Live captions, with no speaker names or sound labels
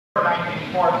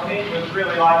1914 was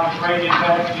really like a great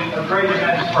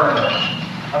immense furnace.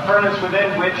 A furnace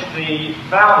within which the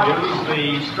values,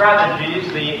 the strategies,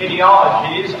 the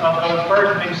ideologies of those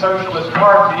burgeoning socialist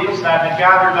parties that had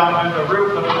gathered under the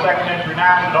roof of the Second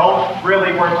International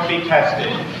really were to be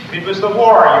tested. It was the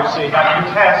war, you see, that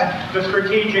would test the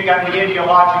strategic and the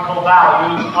ideological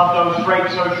values of those great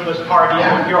socialist parties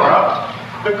in Europe.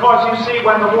 Because, you see,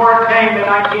 when the war came in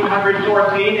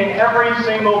 1914, in every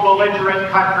single belligerent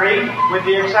country, with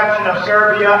the exception of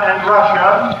Serbia and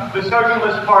Russia, the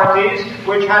socialist parties,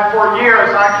 which had for years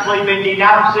actually been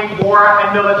denouncing war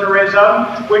and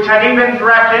militarism, which had even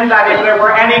threatened that if there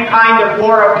were any kind of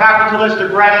war of capitalist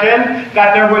aggression,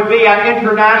 that there would be an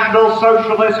international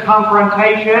socialist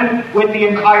confrontation with the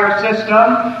entire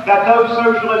system, that those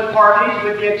socialist parties,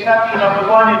 with the exception of the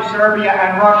one in Serbia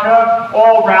and Russia,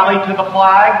 all rallied to the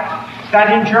flag. That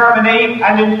in Germany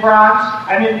and in France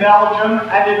and in Belgium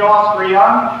and in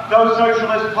Austria, those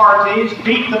socialist parties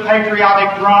beat the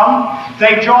patriotic drum.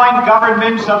 They joined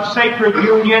governments of sacred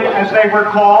union, as they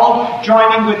were called,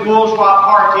 joining with bourgeois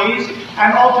parties,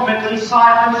 and ultimately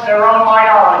silenced their own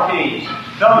minorities.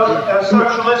 Those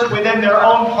socialists within their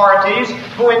own parties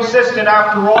who insisted,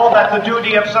 after all, that the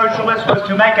duty of socialists was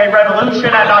to make a revolution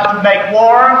and not to make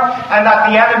war, and that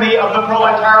the enemy of the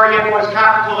proletariat was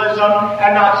capitalism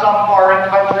and not some foreign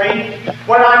country.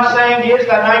 What I'm saying is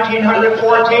that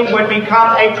 1914 would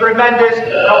become a tremendous,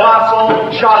 colossal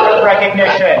shock of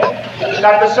recognition.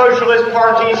 That the socialist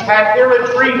parties had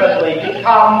irretrievably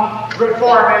become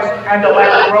reformist and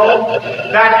electoral.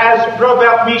 That, as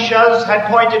Robert Michels had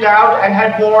pointed out and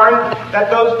had warned,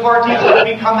 that those parties would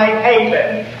become a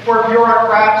haven for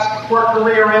bureaucrats, for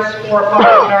careerists, for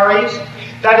functionaries.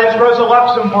 That, as Rosa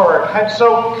Luxemburg had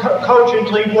so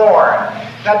cogently warned,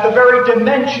 that the very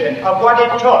dimension of what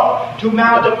it took to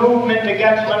mount a movement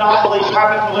against monopoly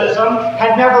capitalism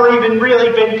had never even really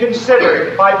been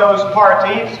considered by those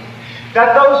parties.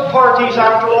 That those parties,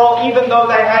 after all, even though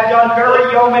they had done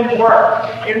very yeoman work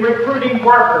in recruiting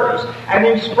workers and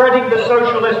in spreading the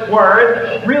socialist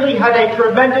word, really had a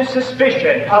tremendous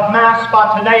suspicion of mass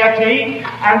spontaneity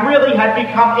and really had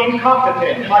become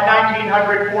incompetent by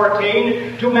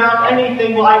 1914 to mount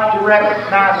anything like direct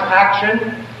mass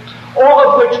action. All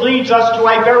of which leads us to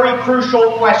a very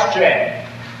crucial question.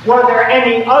 Were there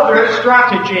any other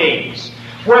strategies?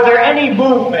 Were there any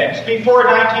movements before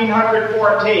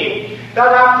 1914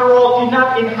 that, after all, did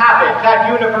not inhabit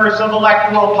that universe of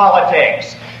electoral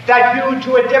politics, that hewed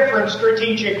to a different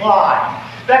strategic line,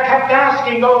 that kept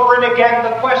asking over and again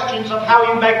the questions of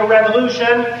how you make a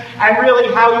revolution and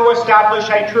really how you establish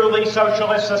a truly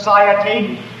socialist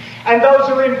society? And those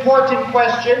are important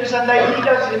questions, and they lead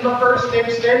us in the first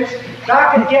instance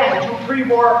back again to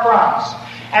pre-war France,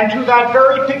 and to that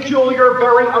very peculiar,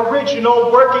 very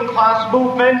original working class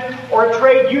movement or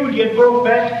trade union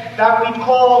movement that we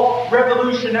call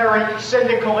revolutionary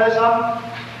syndicalism.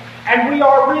 And we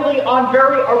are really on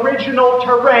very original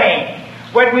terrain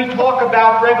when we talk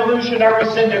about revolutionary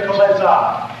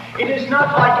syndicalism. It is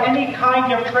not like any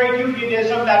kind of trade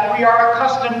unionism that we are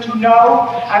accustomed to know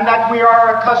and that we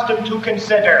are accustomed to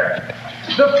consider.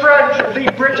 The French, the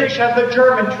British, and the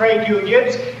German trade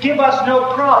unions give us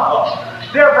no problem.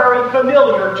 They're very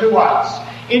familiar to us.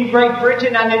 In Great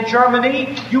Britain and in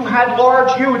Germany, you had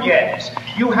large unions.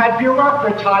 You had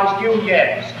bureaucratized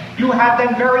unions. You had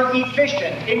them very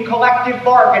efficient in collective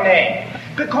bargaining.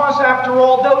 Because, after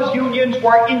all, those unions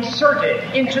were inserted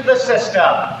into the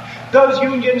system. Those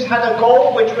unions had a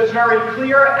goal which was very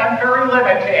clear and very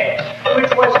limited,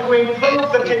 which was to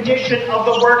improve the condition of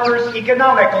the workers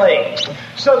economically.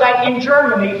 So that in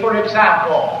Germany, for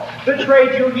example, the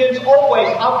trade unions always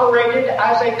operated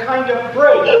as a kind of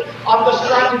brake on the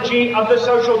strategy of the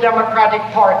Social Democratic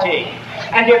Party.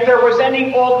 And if there was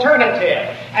any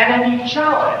alternative and any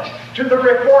challenge to the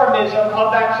reformism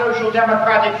of that Social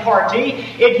Democratic Party,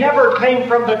 it never came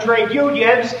from the trade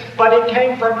unions, but it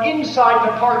came from inside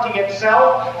the party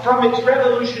itself, from its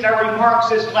revolutionary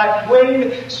Marxist left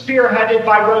wing, spearheaded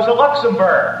by Rosa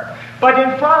Luxemburg. But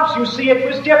in France, you see, it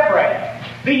was different.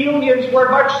 The unions were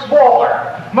much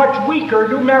smaller, much weaker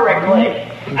numerically,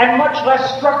 and much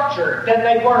less structured than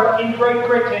they were in Great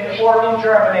Britain or in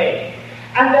Germany.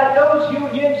 And that those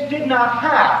unions did not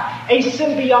have a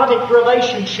symbiotic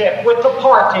relationship with the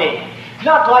party,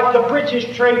 not like the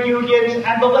British trade unions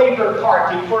and the Labour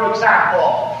Party, for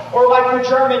example, or like the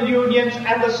German unions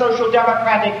and the Social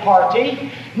Democratic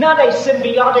Party. Not a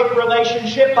symbiotic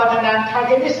relationship, but an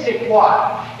antagonistic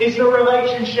one is the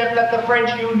relationship that the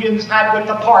French unions had with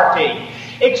the party,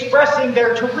 expressing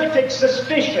their terrific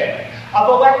suspicion of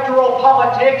electoral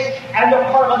politics and of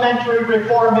parliamentary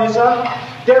reformism,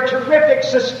 their terrific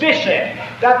suspicion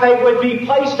that they would be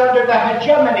placed under the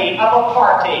hegemony of a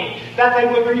party, that they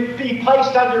would be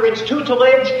placed under its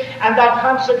tutelage, and that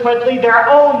consequently their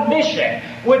own mission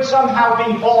would somehow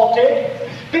be halted.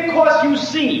 Because you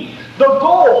see, the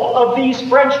goal of these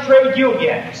French trade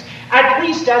unions, at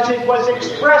least as it was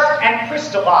expressed and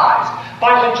crystallized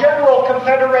by the General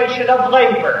Confederation of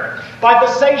Labor, by the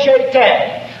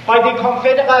CGT, by the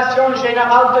Confédération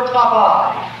Générale de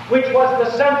Travail, which was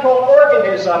the central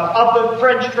organism of the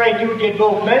French trade union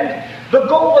movement, the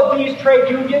goal of these trade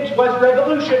unions was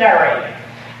revolutionary.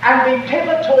 And the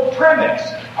pivotal premise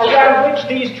around which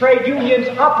these trade unions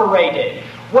operated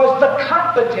was the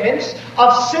competence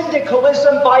of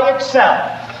syndicalism by itself.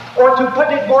 Or to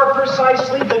put it more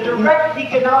precisely, the direct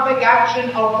economic action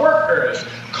of workers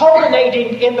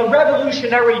culminating in the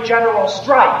revolutionary general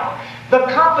strike. The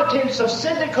competence of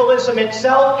syndicalism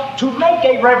itself to make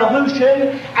a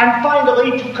revolution and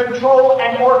finally to control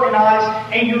and organize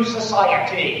a new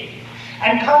society.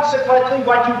 And consequently,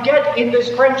 what you get in this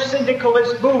French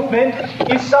syndicalist movement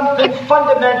is something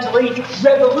fundamentally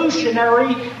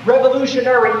revolutionary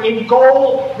in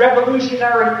goal,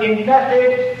 revolutionary in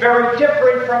method, very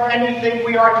different from anything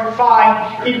we are to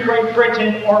find in Great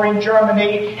Britain or in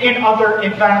Germany, in other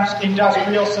advanced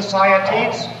industrial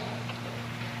societies.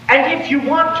 And if you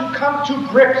want to come to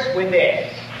grips with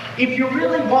it, if you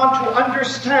really want to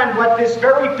understand what this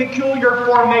very peculiar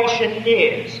formation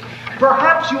is,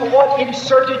 perhaps you ought to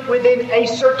insert it within a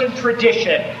certain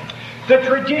tradition, the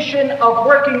tradition of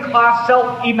working class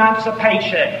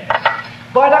self-emancipation.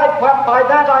 By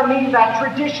that I mean that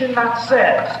tradition that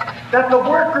says that the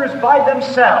workers by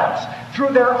themselves,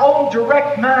 through their own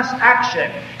direct mass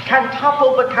action, can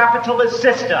topple the capitalist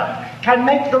system, can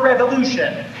make the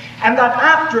revolution, and that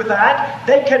after that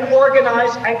they can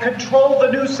organize and control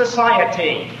the new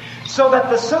society. So that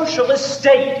the socialist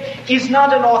state is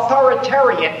not an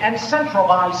authoritarian and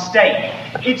centralized state.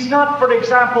 It's not, for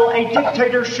example, a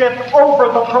dictatorship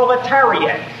over the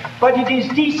proletariat, but it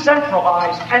is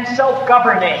decentralized and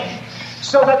self-governing.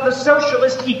 So that the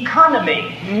socialist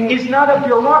economy is not a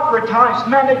bureaucratized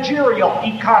managerial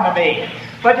economy,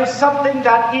 but is something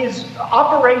that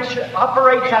operates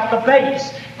at the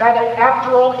base, that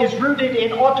after all is rooted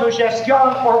in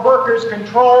autogestion or workers'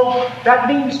 control. That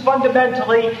means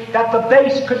fundamentally that the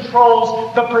base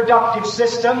controls the productive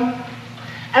system.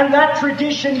 And that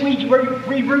tradition we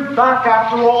root back,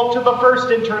 after all, to the First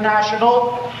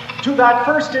International, to that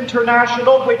First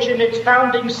International which in its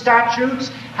founding statutes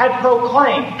had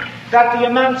proclaimed that the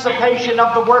emancipation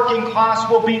of the working class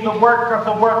will be the work of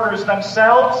the workers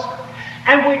themselves,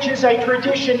 and which is a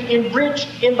tradition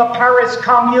enriched in the Paris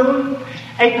Commune,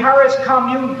 a Paris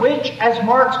Commune which, as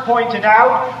Marx pointed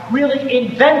out, really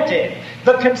invented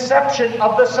the conception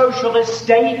of the socialist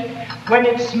state when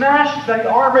it smashed the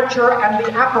armature and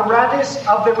the apparatus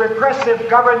of the repressive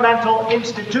governmental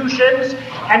institutions,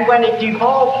 and when it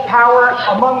devolved power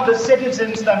among the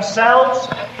citizens themselves.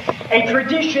 A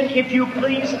tradition, if you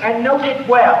please, and note it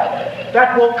well,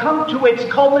 that will come to its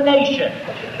culmination,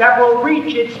 that will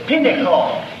reach its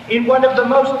pinnacle in one of the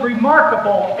most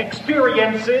remarkable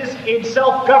experiences in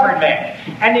self-government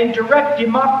and in direct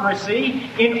democracy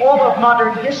in all of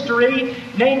modern history,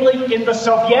 namely in the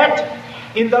Soviet,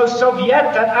 in those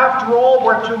Soviet that, after all,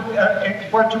 were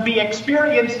to be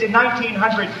experienced in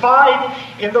 1905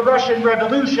 in the Russian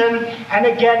Revolution, and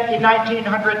again in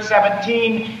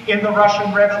 1917 in the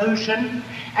Russian Revolution.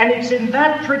 And it's in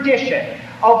that tradition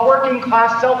of working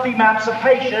class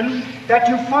self-emancipation that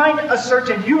you find a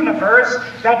certain universe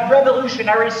that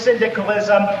revolutionary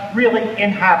syndicalism really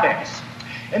inhabits.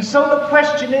 And so the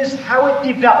question is how it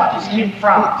develops in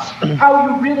France, how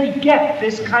you really get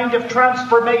this kind of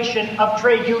transformation of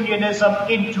trade unionism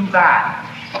into that.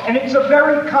 And it's a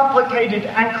very complicated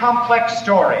and complex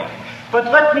story.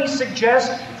 But let me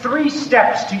suggest 3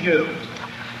 steps to you.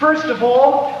 First of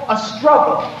all, a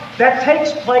struggle that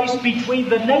takes place between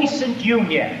the nascent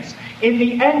unions in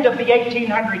the end of the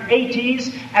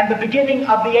 1880s and the beginning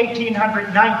of the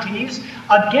 1890s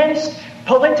against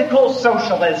political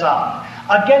socialism,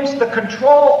 against the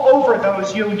control over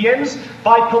those unions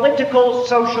by political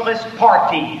socialist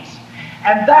parties.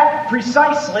 And that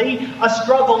precisely a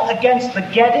struggle against the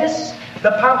Guettists,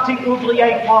 the Parti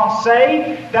Ouvrier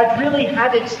Français, that really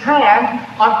had its hand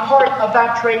on part of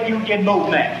that trade union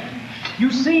movement.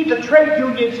 You see, the trade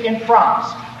unions in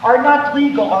France are not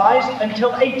legalized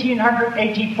until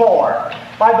 1884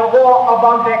 by the law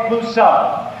of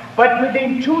Vendée-Clousseau. But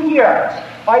within 2 years,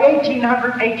 by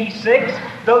 1886,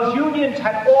 those unions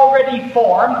had already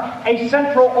formed a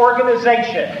central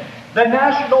organization, the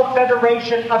National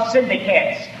Federation of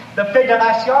Syndicates, the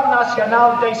Fédération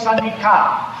Nationale des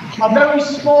Syndicats, a very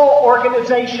small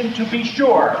organization to be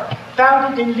sure,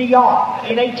 founded in Lyon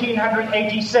in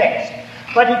 1886.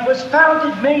 But it was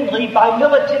founded mainly by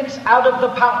militants out of the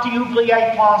Parti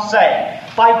Ouvrier Français,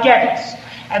 by Guedes.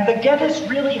 And the Guedes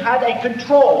really had a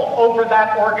control over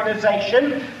that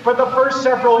organization for the first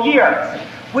several years,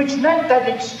 which meant that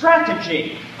its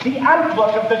strategy, the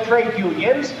outlook of the trade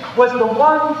unions, were the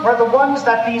ones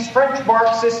that these French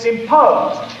Marxists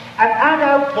imposed. And that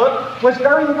outlook was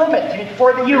very limited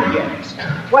for the unions.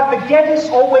 What the Guedes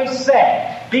always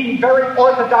said, being very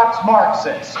orthodox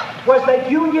Marxists, was that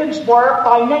unions were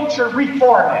by nature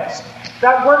reformist,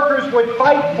 that workers would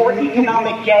fight for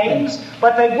economic gains,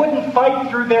 but they wouldn't fight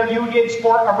through their unions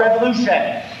for a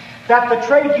revolution. That the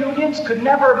trade unions could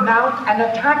never mount an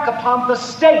attack upon the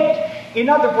state. In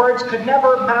other words, could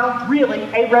never mount really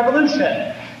a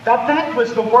revolution. That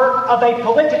was the work of a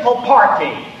political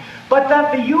party. But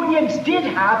that the unions did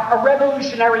have a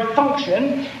revolutionary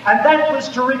function, and that was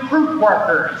to recruit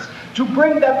workers, to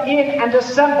bring them in and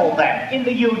assemble them in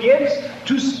the unions,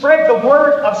 to spread the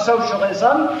word of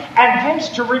socialism, and hence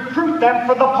to recruit them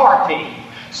for the party.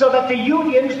 So that the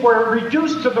unions were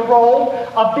reduced to the role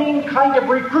of being kind of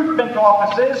recruitment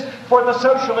offices for the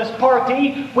Socialist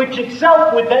Party, which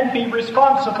itself would then be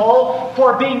responsible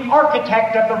for being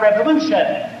architect of the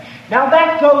revolution. Now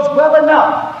that goes well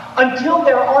enough until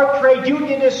there are trade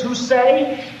unionists who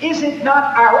say, is it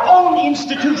not our own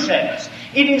institutions,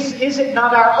 is it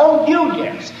not our own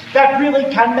unions that really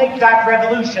can make that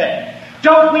revolution?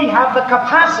 Don't we have the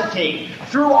capacity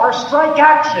through our strike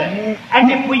action?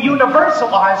 And if we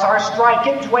universalize our strike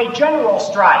into a general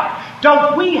strike,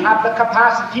 don't we have the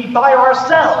capacity by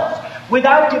ourselves,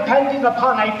 without depending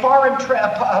upon a foreign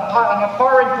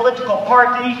political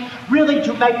party, really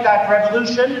to make that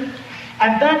revolution?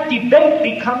 And that debate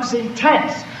becomes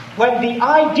intense when the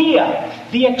idea,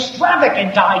 the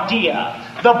extravagant idea,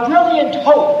 the brilliant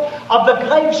hope of the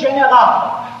grève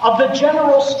générale, of the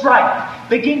general strike,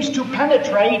 begins to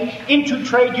penetrate into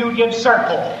trade union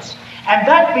circles. And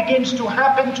that begins to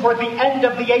happen toward the end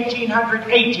of the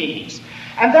 1880s.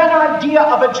 And that idea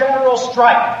of a general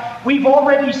strike, we've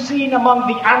already seen among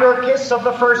the anarchists of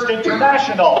the First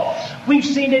International. We've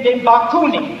seen it in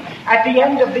Bakunin at the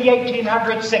end of the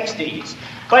 1860s.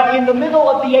 But in the middle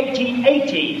of the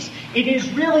 1880s, it is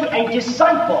really a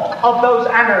disciple of those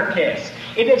anarchists.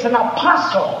 It is an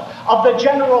apostle of the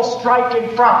general strike in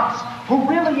France, who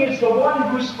really is the one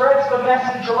who spreads the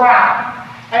message around.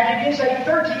 And it is a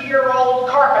 30-year-old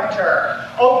carpenter,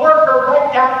 a worker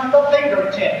right down to the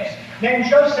fingertips, named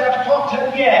Joseph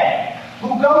Tortelier, who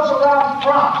goes around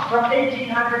France from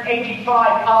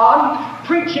 1885 on,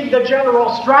 preaching the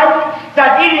general strike,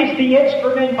 that it is the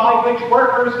instrument by which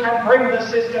workers can bring the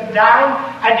system down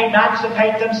and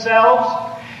emancipate themselves.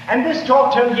 And this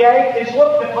Tortelier is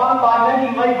looked upon by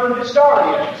many labor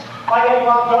historians, by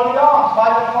Edouard Dolians, by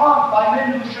Lefranc, by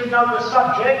men who should know the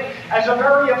subject, as a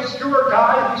very obscure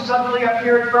guy who suddenly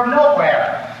appeared from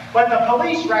nowhere. But the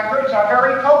police records are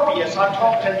very copious on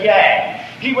Tortelier.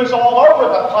 He was all over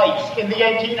the place in the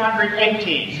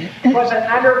 1880s. He was an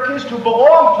anarchist who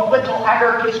belonged to little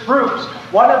anarchist groups.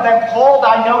 One of them called,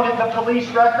 I noted the police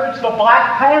records, the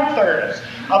Black Panthers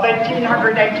of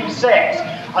 1886.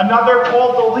 Another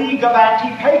called the League of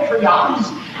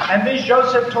Anti-Patriots. And this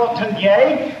Joseph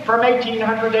Tortelier, from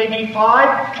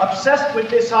 1885, obsessed with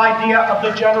this idea of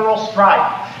the general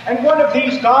strike. And one of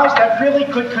these guys that really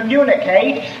could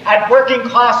communicate at working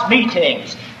class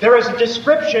meetings. There is a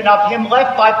description of him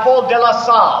left by Paul de la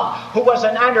Salle, who was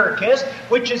an anarchist,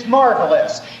 which is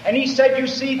marvelous. And he said, you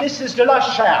see, this is de la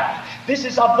chair. This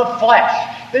is of the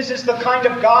flesh. This is the kind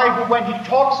of guy who, when he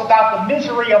talks about the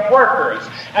misery of workers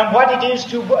and what it is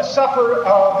to suffer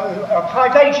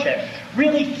privation,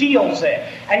 really feels it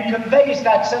and conveys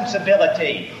that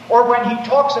sensibility. Or when he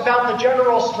talks about the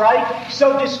general strike,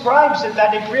 so describes it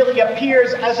that it really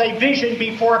appears as a vision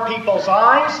before people's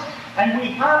eyes. And we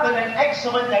have an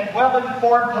excellent and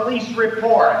well-informed police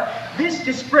report. This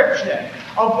description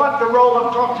of what the role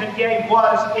of Tortelier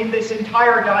was in this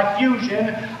entire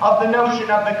diffusion of the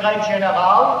notion of the grève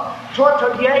générale,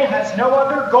 Tortelier has no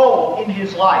other goal in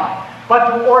his life but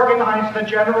to organize the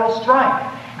general strike.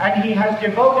 And he has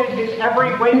devoted his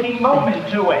every waking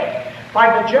moment to it.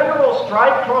 By the general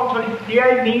strike,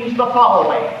 Tortelier means the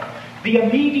following: the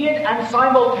immediate and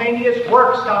simultaneous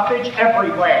work stoppage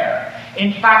everywhere.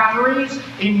 In factories,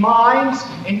 in mines,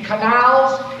 in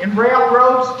canals, in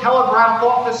railroads, telegraph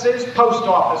offices, post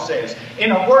offices.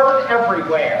 In a word,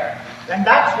 everywhere. And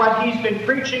that's what he's been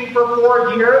preaching for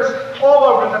 4 years all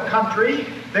over the country.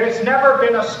 There's never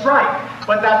been a strike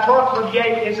but that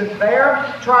Tortelier isn't there,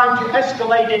 trying to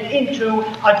escalate it into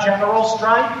a general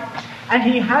strike. And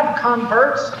he had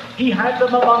converts. He had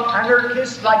them among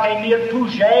anarchists like Émile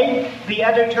Pouget, the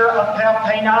editor of Père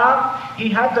Peinard. He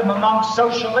had them among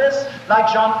socialists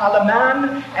like Jean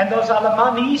Alleman, and those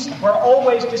Allemanistes were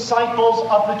always disciples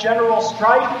of the general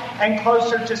strike and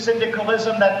closer to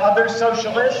syndicalism than other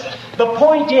socialists. The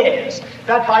point is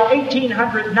that by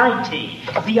 1890,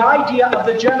 the idea of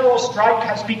the general strike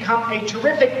has become a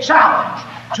terrific challenge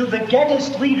to the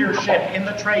Guedist leadership in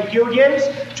the trade unions,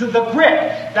 to the grip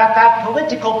that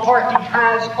political party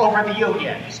has over the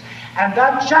unions. And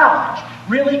that challenge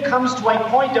really comes to a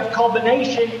point of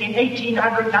culmination in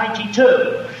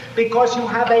 1892, because you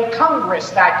have a Congress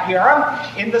that year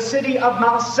in the city of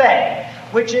Marseille,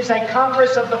 which is a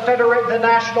Congress of the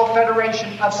National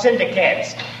Federation of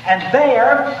Syndicates. And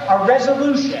there, a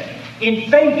resolution in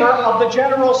favor of the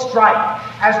general strike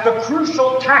as the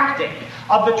crucial tactic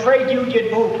of the trade union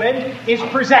movement is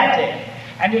presented.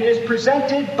 And it is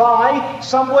presented by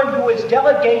someone who is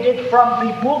delegated from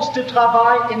the Bourse de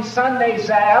Travail in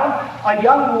Saint-Nazaire, a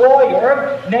young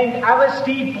lawyer named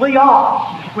Aristide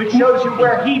Briand, which shows you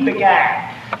where he began.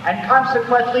 And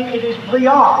consequently, it is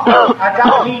Briand, at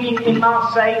that meeting in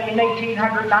Marseille in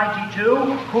 1892,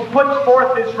 who puts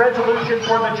forth this resolution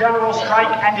for the general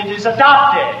strike, and it is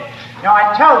adopted. Now,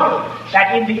 I tell you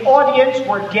that in the audience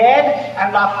were Gued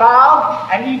and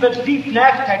Lafargue, and even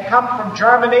Liebknecht had come from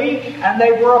Germany, and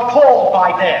they were appalled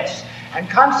by this. And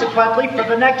consequently, for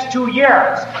the next 2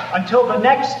 years, until the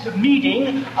next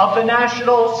meeting of the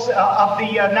National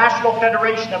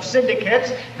Federation of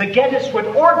Syndicates, the Guedists would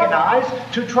organize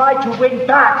to try to win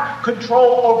back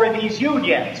control over these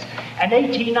unions. And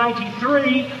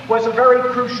 1893 was a very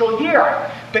crucial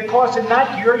year, because in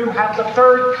that year you have the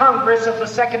third Congress of the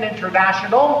Second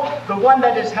International, the one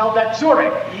that is held at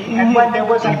Zurich. And when there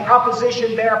was a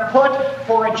proposition there put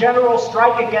for a general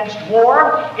strike against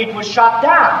war, it was shot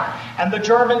down. And the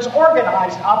Germans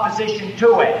organized opposition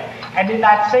to it. And in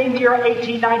that same year,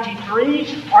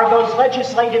 1893, are those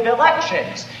legislative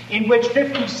elections in which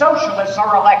 50 socialists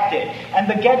are elected. And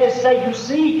the Guedists say, you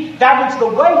see, that is the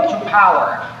way to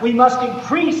power. We must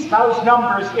increase those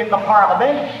numbers in the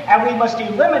parliament, and we must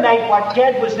eliminate what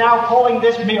Gued was now calling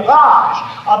this mirage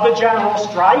of the general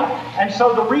strike. And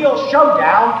so the real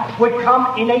showdown would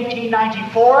come in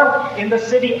 1894 in the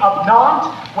city of Nantes,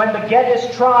 when the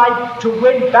Guedists tried to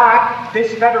win back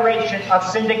this federation of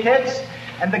syndicates.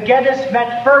 And the Guedists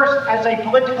met first as a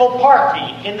political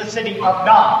party in the city of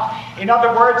Nantes. In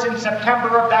other words, in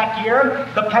September of that year,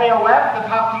 the POF, the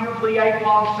Parti Ouvrier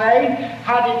Français,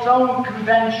 had its own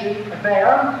convention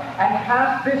there and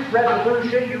passed this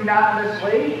resolution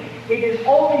unanimously. It is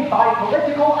only by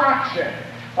political action,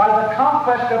 by the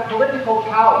conquest of political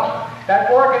power, that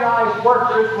organized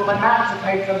workers will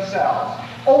emancipate themselves.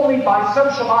 Only by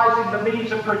socializing the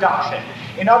means of production.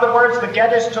 In other words, the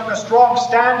Guedists took a strong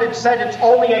stand and said it's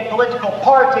only a political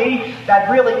party that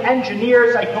really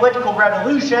engineers a political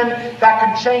revolution that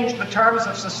can change the terms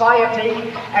of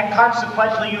society, and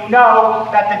consequently you know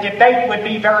that the debate would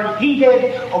be very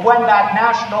heated when that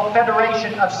National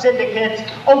Federation of Syndicates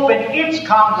opened its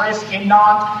Congress in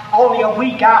Nantes only a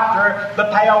week after the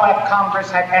POF Congress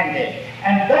had ended.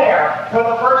 And there, for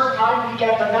the first time, we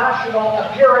get the national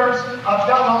appearance of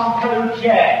Jean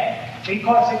Pelletier,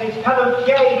 because it is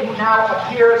Pelletier who now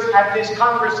appears at this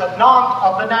Congress of Nantes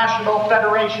of the National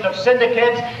Federation of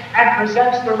Syndicates and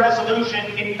presents the resolution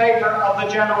in favor of the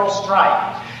general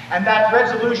strike. And that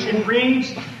resolution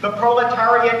reads, the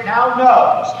proletariat now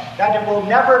knows that it will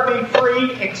never be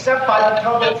free except by the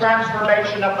total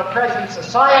transformation of the present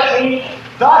society.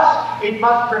 Thus, it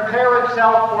must prepare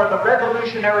itself for the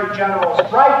revolutionary general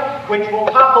strike, which will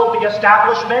topple the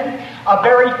establishment. A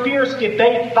very fierce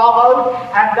debate followed,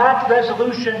 and that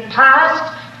resolution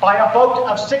passed by a vote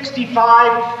of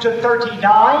 65 to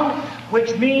 39,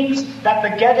 which means that the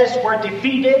Guedists were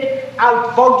defeated,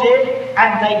 outvoted,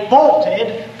 and they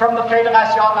bolted from the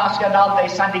Fédération Nationale des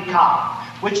Syndicats,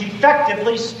 which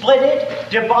effectively split it,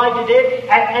 divided it,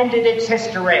 and ended its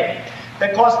history.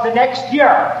 Because the next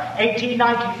year,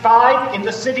 1895, in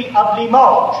the city of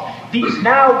Limoges, these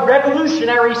now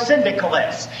revolutionary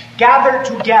syndicalists gathered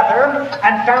together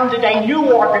and founded a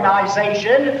new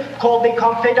organization called the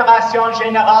Confédération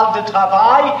Générale de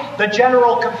Travail, the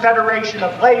General Confederation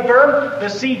of Labor, the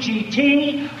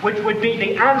CGT, which would be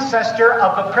the ancestor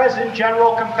of the present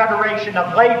General Confederation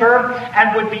of Labor,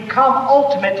 and would become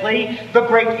ultimately the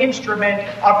great instrument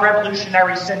of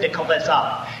revolutionary syndicalism.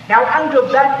 Now, out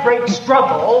of that great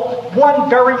struggle, one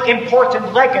very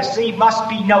important legacy must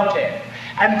be noted.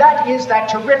 And that is that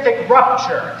terrific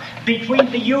rupture between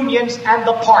the unions and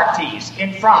the parties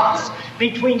in France,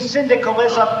 between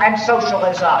syndicalism and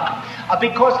socialism,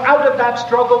 because out of that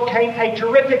struggle came a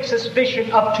terrific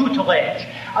suspicion of tutelage,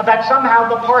 that somehow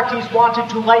the parties wanted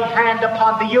to lay hand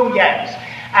upon the unions.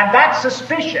 And that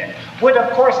suspicion would,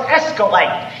 of course,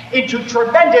 escalate into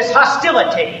tremendous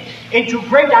hostility, into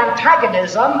great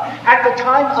antagonism at the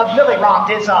time of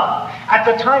Millerandism, at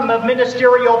the time of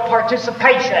ministerial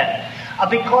participation.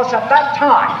 Because at that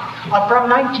time, from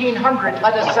 1900,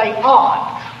 let us say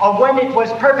on, when it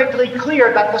was perfectly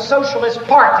clear that the Socialist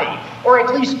Party, or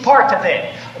at least part of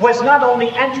it, was not only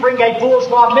entering a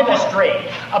bourgeois ministry,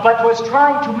 but was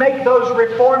trying to make those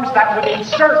reforms that would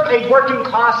insert a working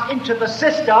class into the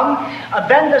system,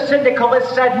 then the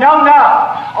syndicalists said, no,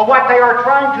 what they are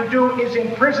trying to do is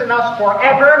imprison us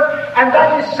forever, and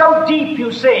that is so deep,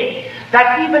 you see,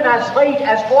 that even as late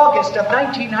as August of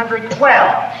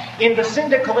 1912, in the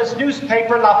syndicalist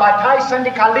newspaper La Bataille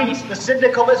Syndicaliste, the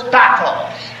syndicalist battle,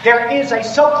 there is a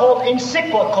so-called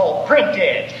encyclical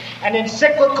printed, an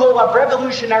encyclical of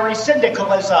revolutionary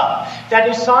syndicalism that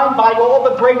is signed by all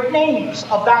the great names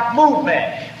of that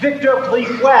movement, Victor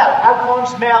Blifouel,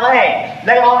 Alphonse Maillet,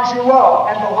 Léon Giraud,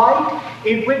 and the like,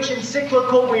 in which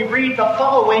encyclical we read the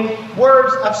following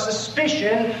words of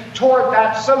suspicion toward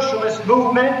that socialist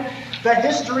movement. The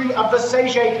history of the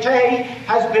CGT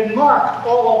has been marked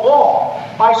all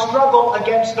along by struggle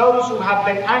against those who have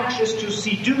been anxious to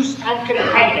seduce and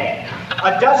contain it.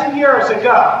 A dozen years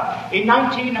ago, in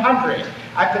 1900,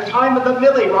 at the time of the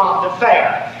Millerand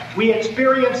affair, we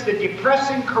experienced the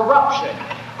depressing corruption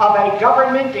of a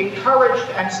government encouraged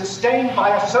and sustained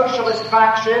by a socialist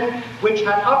faction which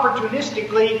had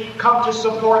opportunistically come to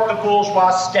support the bourgeois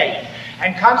state.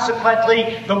 And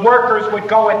consequently, the workers would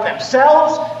go it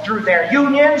themselves, through their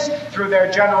unions, through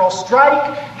their general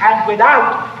strike, and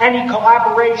without any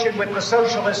collaboration with the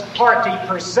Socialist Party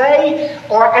per se,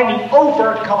 or any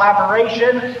overt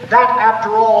collaboration. That, after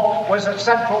all, was a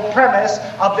central premise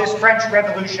of this French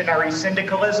revolutionary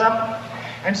syndicalism.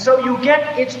 And so you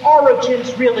get its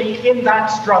origins really in that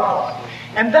struggle.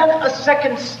 And then a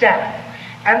second step,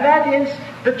 and that is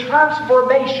the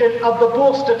transformation of the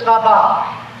Bourse de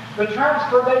Travail. The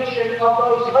transformation of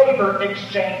those labor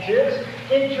exchanges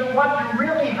into what you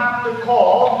really have to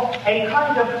call a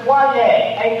kind of foyer,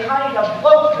 a kind of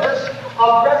locus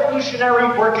of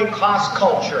revolutionary working class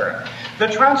culture. The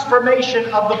transformation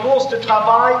of the Bourse de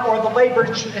Travail, or the labor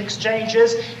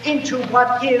exchanges, into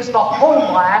what is the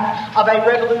homeland of a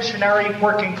revolutionary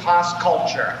working class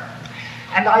culture.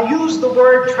 And I use the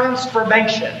word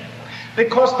transformation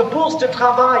because the Bourse de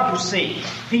Travail, you see,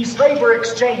 these labor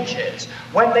exchanges,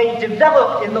 when they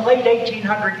developed in the late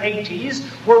 1880s,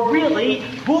 were really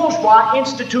bourgeois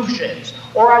institutions,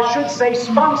 or I should say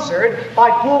sponsored by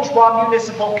bourgeois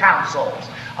municipal councils.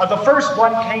 The first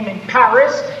one came in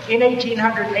Paris in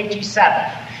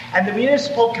 1887. And the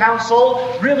municipal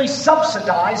council really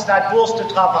subsidized that Bourse de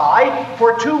Travail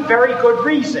for two very good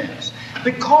reasons.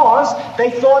 Because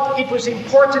they thought it was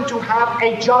important to have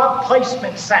a job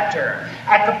placement center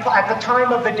at the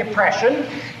time of the Depression.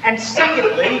 And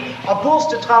secondly, a Bourse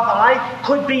de Travail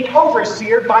could be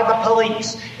overseen by the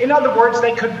police. In other words,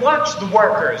 they could watch the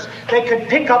workers. They could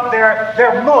pick up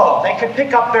their mots. They could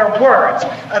pick up their words.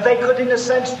 They could, in a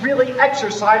sense, really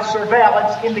exercise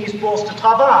surveillance in these Bourse de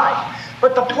Travail.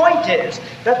 But the point is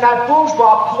that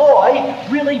bourgeois ploy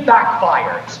really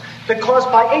backfires. Because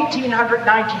by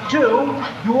 1892,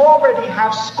 you already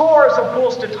have scores of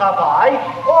Bourse de Travail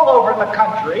all over the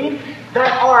country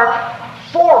that are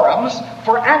forums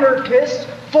for anarchists,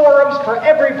 forums for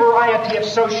every variety of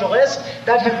socialists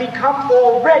that have become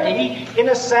already, in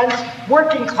a sense,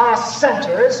 working class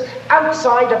centers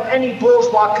outside of any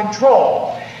bourgeois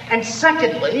control. And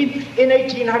secondly, in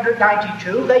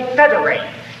 1892, they federate.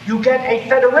 You get a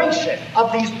federation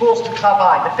of these Bourses de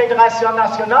Travail, the Fédération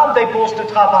Nationale des Bourses de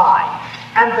Travail.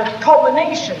 And the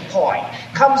culmination point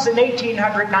comes in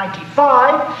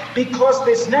 1895 because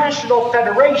this national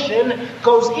federation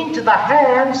goes into the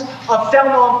hands of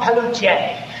Fernand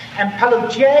Pelloutier. And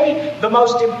Pelloutier, the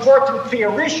most important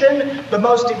theoretician, the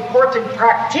most important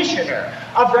practitioner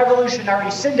of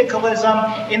revolutionary syndicalism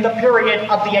in the period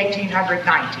of the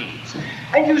 1890s.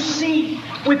 And you see,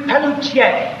 with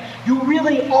Pelloutier, you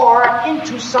really are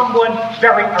into someone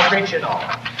very original.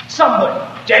 Someone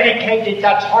dedicated,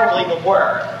 that's hardly the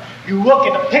word. You look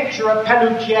at a picture of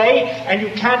Pelloutier and you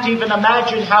can't even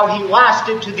imagine how he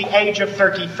lasted to the age of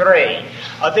 33.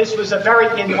 This was a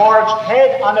very enlarged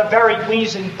head on a very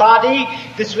weazened body.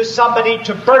 This was somebody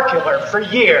tubercular for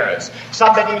years.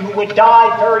 Somebody who would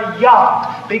die very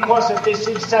young because of this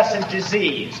incessant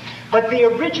disease. But the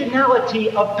originality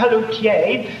of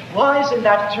Pelloutier lies in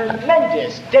that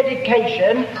tremendous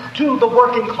dedication to the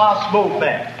working class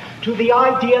movement, to the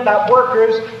idea that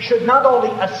workers should not only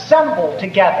assemble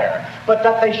together, but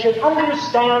that they should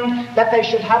understand that they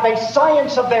should have a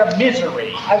science of their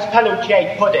misery, as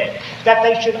Pelloutier put it, that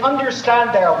they should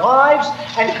understand their lives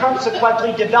and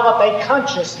consequently develop a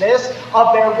consciousness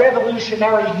of their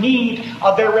revolutionary need,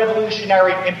 of their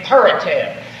revolutionary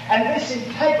imperative. And this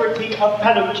integrity of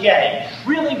Pelloutier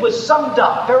really was summed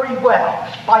up very well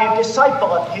by a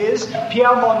disciple of his,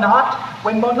 Pierre Monat,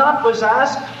 when Monat was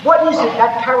asked, what is it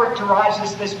that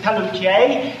characterizes this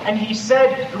Pelloutier? And he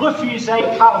said,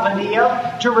 refuser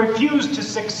parvenir, to refuse to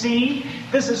succeed.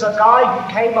 This is a guy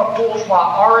who came of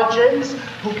bourgeois origins,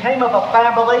 who came of a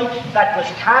family that was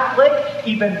Catholic,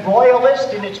 even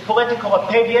royalist in its political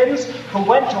opinions, who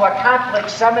went to a Catholic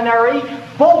seminary,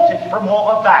 bolted from all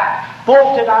of that.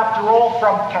 Bolted, after all,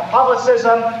 from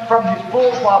Catholicism, from his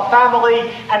bourgeois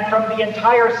family, and from the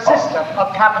entire system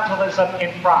of capitalism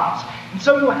in France. And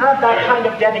so you have that kind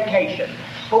of dedication.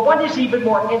 But what is even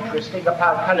more interesting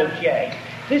about Pelloutier?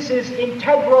 This is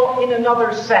integral in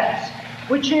another sense,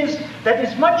 which is that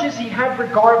as much as he had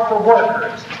regard for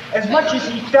workers, as much as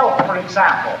he felt, for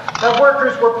example, that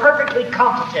workers were perfectly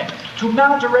competent to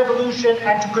mount a revolution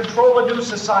and to control a new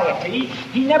society,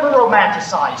 he never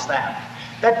romanticized them.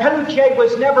 That Pelloutier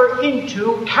was never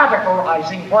into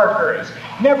categorizing workers,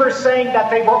 never saying that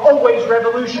they were always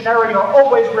revolutionary or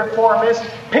always reformist,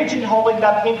 pigeonholing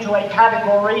them into a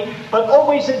category, but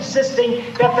always insisting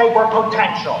that they were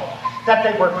potential, that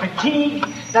they were fatigued,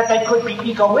 that they could be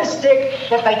egoistic,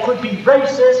 that they could be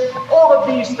racist. All of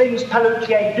these things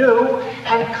Pelloutier knew,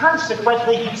 and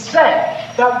consequently he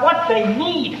said that what they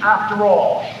need, after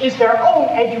all, is their own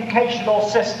educational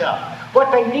system.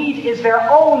 What they need is their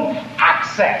own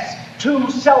access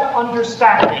to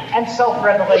self-understanding and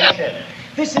self-revelation.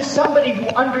 This is somebody who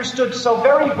understood so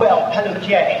very well,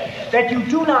 Pelloutier, that you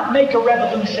do not make a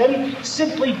revolution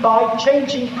simply by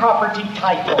changing property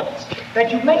titles,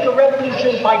 that you make a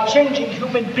revolution by changing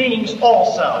human beings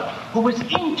also, who was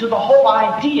into the whole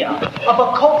idea of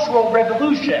a cultural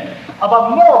revolution, of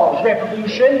a moral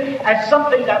revolution, as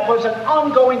something that was an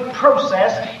ongoing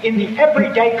process in the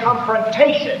everyday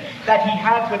confrontation that he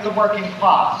had with the working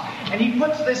class. And he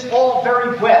puts this all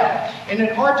very well in an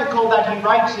article that he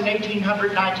writes in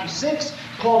 1896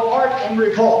 called Art and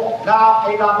Revolt, L'Art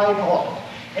et la Révolte.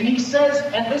 And he says,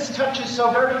 and this touches so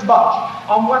very much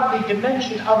on what the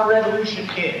dimension of a revolution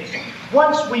is.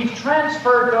 Once we've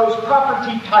transferred those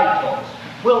property titles,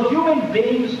 will human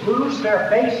beings lose their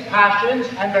base passions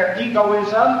and their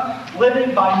egoism,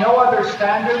 living by no other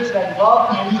standards than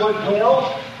love and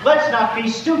goodwill? Let's not be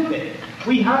stupid.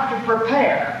 We have to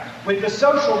prepare. With the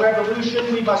social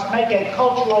revolution, we must make a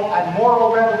cultural and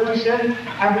moral revolution,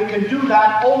 and we can do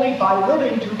that only by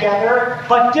living together,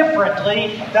 but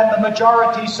differently than the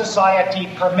majority society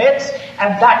permits,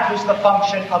 and that was the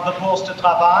function of the Bourse de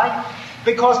Travail,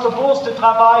 because the Bourse de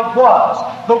Travail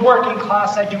was the working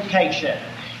class education.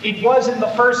 It was, in the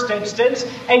first instance,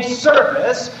 a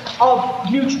service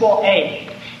of mutual aid.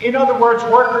 In other words,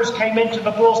 workers came into the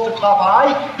Bourse de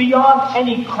Travail beyond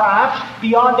any craft,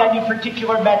 beyond any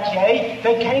particular métier.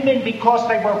 They came in because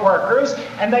they were workers,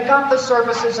 and they got the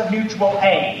services of mutual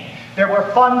aid. There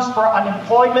were funds for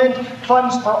unemployment,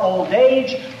 funds for old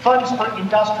age, funds for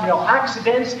industrial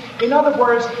accidents. In other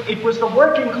words, it was the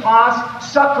working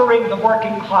class succoring the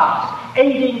working class,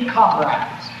 aiding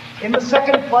comrades. In the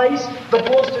second place, the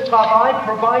Bourse de Travail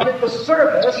provided the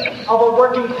service of a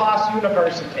working class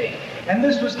university. And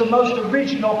this was the most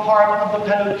original part of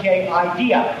the Pelloutier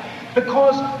idea.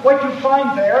 Because what you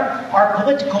find there are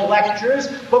political lectures,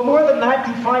 but more than that,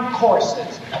 you find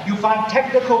courses. You find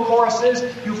technical courses,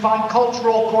 you find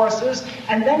cultural courses,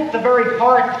 and then at the very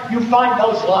heart, you find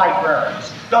those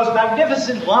libraries, those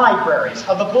magnificent libraries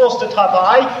of the Bourse de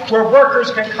Travail where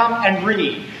workers can come and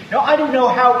read. Now, I don't know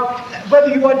whether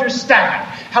you understand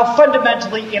how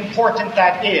fundamentally important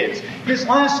that is. This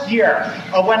last year,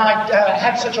 when I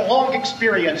had such a long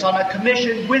experience on a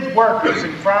commission with workers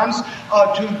in France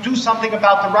to do something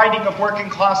about the writing of working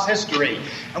class history,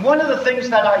 and one of the things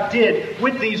that I did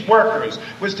with these workers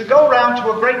was to go around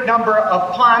to a great number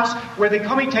of plants where the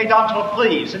Comité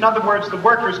d'Entreprise, in other words, the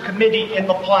workers' committee in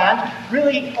the plant,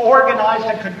 really organized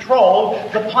and controlled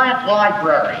the plant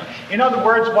library. In other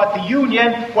words, what the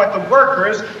union, what the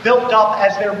workers built up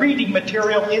as their reading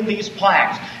material in these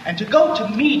plants. And to go to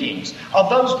meetings of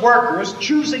those workers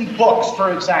choosing books,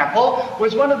 for example,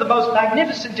 was one of the most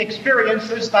magnificent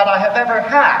experiences that I have ever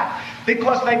had.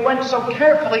 because they went so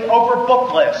carefully over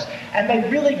book lists, and they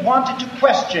really wanted to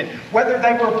question whether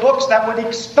they were books that would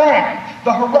expand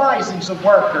the horizons of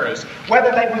workers,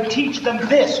 whether they would teach them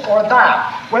this or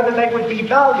that, whether they would be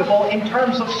valuable in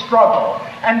terms of struggle.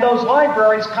 And those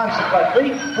libraries,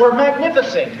 consequently, were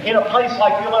magnificent. In a place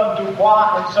like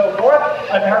Villon-du-Bois and so forth,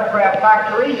 an aircraft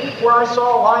factory, where I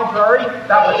saw a library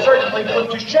that would certainly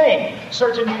put to shame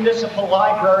certain municipal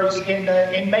libraries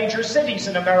in major cities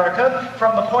in America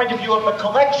from the point of view of the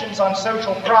collections on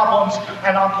social problems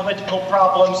and on political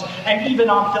problems and even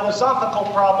on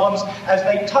philosophical problems, as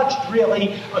they touched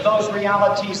really those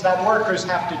realities that workers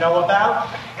have to know about.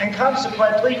 And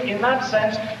consequently, in that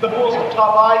sense, the Bourse du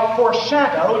Travail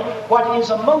foreshadowed what is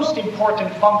a most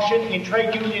important function in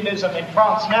trade unionism in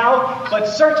France now, but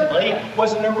certainly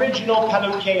was an original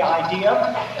Pelloutier idea.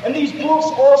 And these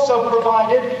Bourses also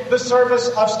provided the service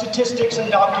of statistics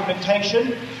and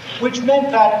documentation, which meant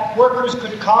that workers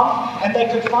could come and they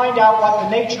could find out what the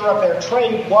nature of their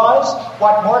trade was,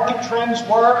 what market trends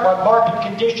were, what market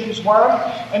conditions were,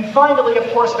 and finally, of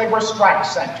course, they were strike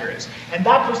centers. And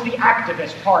that was the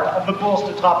activist part of the Bourse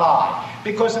du Travail,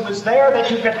 because it was there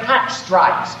that you could hatch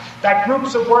strikes, that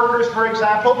groups of workers, for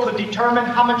example, could determine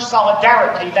how much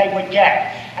solidarity they would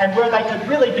get, and where they could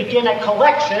really begin a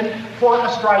collection for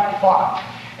a strike fund.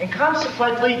 And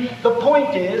consequently, the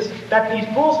point is that these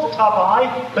Bourse du Travail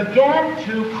began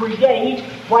to create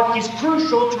what is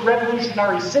crucial to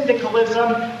revolutionary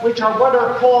syndicalism, which are what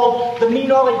are called the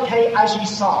minorités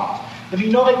agissantes. The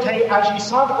minorités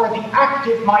agissantes, or the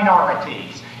active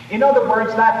minorities. In other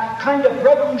words, that kind of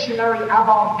revolutionary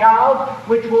avant-garde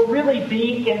which will really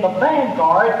be in the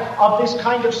vanguard of this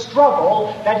kind of struggle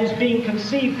that is being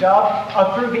conceived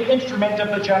of through the instrument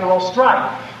of the general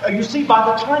strike. You see, by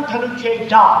the time Pelloutier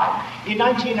died in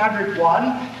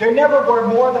 1901, there never were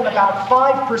more than about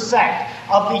 5%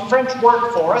 of the French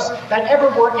workforce that ever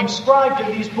were inscribed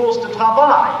in these Bourses du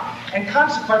Travail. And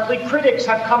consequently, critics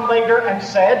have come later and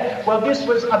said, well, this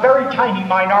was a very tiny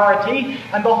minority,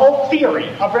 and the whole theory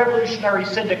of revolutionary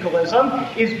syndicalism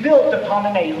is built upon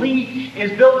an elite,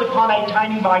 is built upon a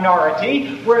tiny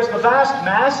minority, whereas the vast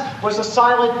mass was a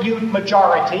silent, mute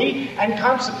majority, and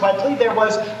consequently there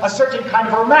was a certain kind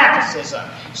of romanticism.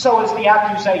 So is the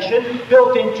accusation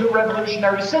built into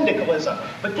revolutionary syndicalism.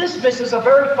 But this misses a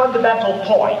very fundamental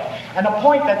point, and a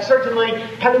point that certainly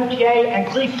Pelloutier and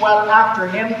Clifwell after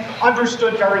him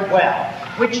understood very well,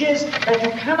 which is that you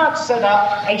cannot set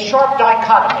up a sharp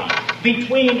dichotomy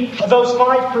between those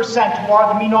 5% who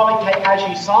are the minorité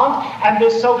agissante and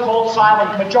this so-called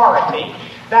silent majority,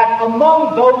 that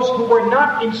among those who were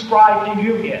not inscribed in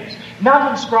unions,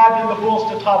 not inscribed in the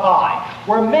Bourse du Travail,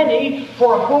 were many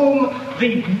for whom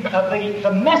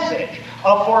the message,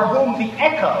 for whom the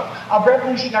echo of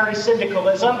revolutionary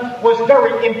syndicalism was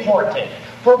very important.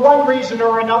 For one reason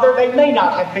or another, they may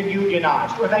not have been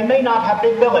unionized, or they may not have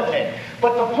been militant.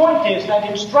 But the point is that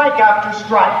in strike after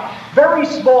strike, very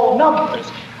small numbers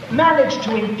managed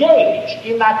to engage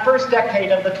in that first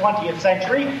decade of the 20th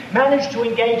century, managed to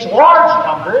engage large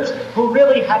numbers who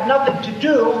really had nothing to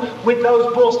do with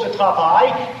those Bourses du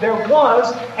Travail. There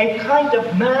was a kind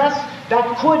of mass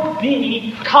that could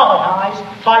be colonized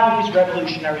by these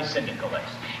revolutionary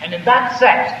syndicalists. And in that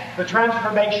sense, the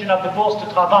transformation of the Bourse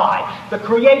du Travail, the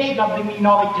creation of the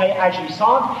minorité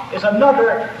agissante, is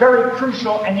another very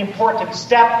crucial and important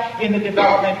step in the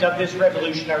development of this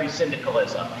revolutionary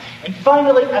syndicalism. And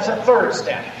finally, as a third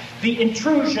step, the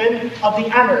intrusion of the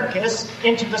anarchists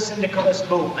into the syndicalist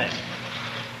movement.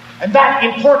 And that,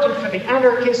 important for the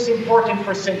anarchists, important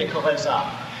for syndicalism.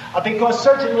 Because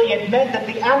certainly it meant that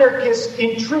the anarchists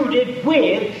intruded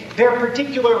with their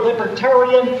particular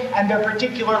libertarian and their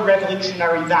particular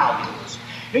revolutionary values.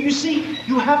 Now you see,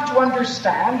 you have to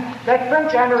understand that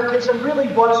French anarchism really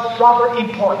was rather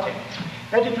important.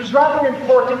 That it was rather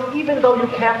important even though you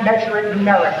can't measure it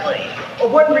numerically.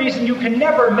 One reason you can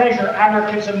never measure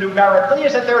anarchism numerically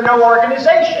is that there are no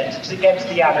organizations. It's against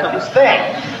the anarchist thing.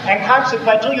 And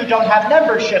consequently, you don't have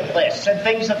membership lists and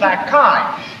things of that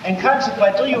kind. And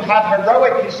consequently, you have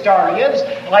heroic historians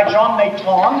like Jean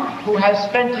Maitron, who has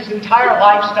spent his entire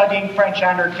life studying French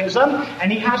anarchism,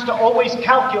 and he has to always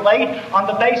calculate on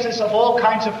the basis of all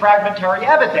kinds of fragmentary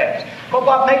evidence. But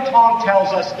what Maitron tells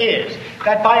us is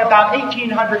that by about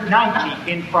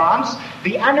 1890 in France,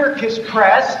 the anarchist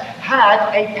press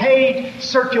had a paid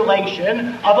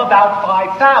circulation of about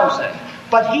 5,000.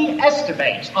 But he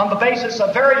estimates, on the basis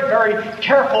of very, very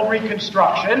careful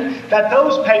reconstruction, that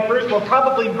those papers were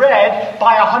probably read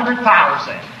by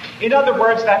 100,000. In other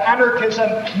words, that anarchism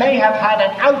may have had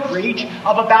an outreach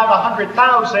of about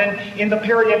 100,000 in the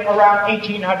period around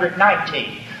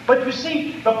 1890. But you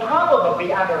see, the problem of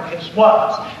the anarchists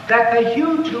was that they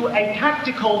hewed to a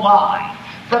tactical line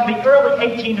from the early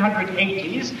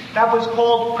 1880s that was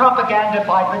called propaganda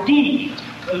by the deed,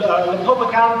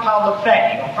 propaganda par le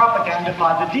fait, or propaganda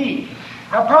by the deed.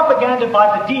 Now, propaganda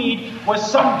by the deed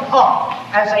was summed up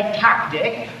as a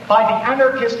tactic by the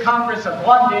Anarchist Congress of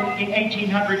London in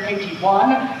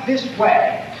 1881 this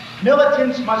way.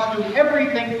 Militants must do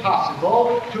everything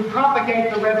possible to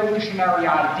propagate the revolutionary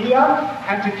idea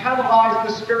and to catalyze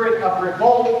the spirit of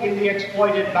revolt in the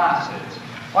exploited masses.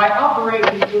 By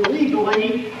operating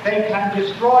illegally, they can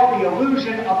destroy the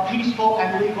illusion of peaceful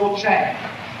and legal change.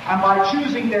 And by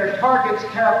choosing their targets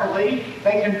carefully,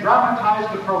 they can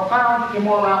dramatize the profound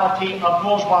immorality of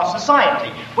bourgeois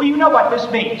society. Well, you know what this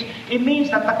means. It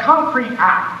means that the concrete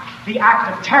act, the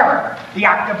act of terror, the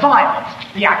act of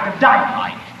violence, the act of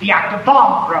dynamite, the act of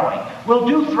bomb throwing, will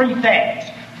do three things.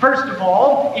 First of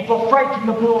all, it will frighten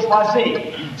the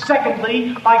bourgeoisie.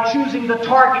 Secondly, by choosing the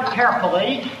target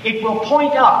carefully, it will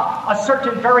point up a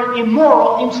certain very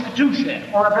immoral institution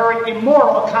or a very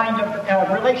immoral kind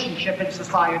of relationship in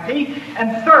society.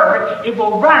 And third, it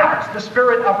will rouse the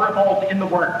spirit of revolt in the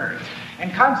workers.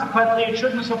 And consequently, it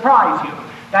shouldn't surprise you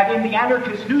that in the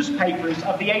anarchist newspapers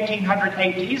of the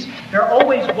 1880s, there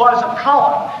always was a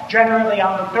column, generally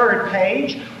on the third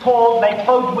page, called Les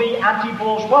Produits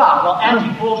Anti-Bourgeois. Well,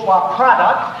 anti-bourgeois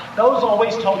products, those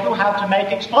always told you how to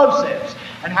make explosives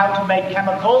and how to make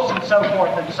chemicals and so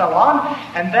forth and so on.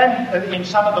 And then in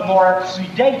some of the more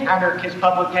sedate anarchist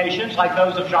publications, like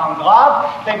those of Jean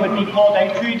Grave, they would be called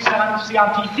études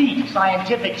scientifiques,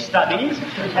 scientific studies.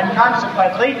 And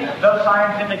consequently, those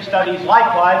scientific studies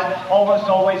likewise almost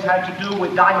always had to do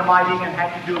with dynamiting and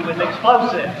had to do with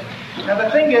explosives. Now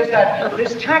the thing is that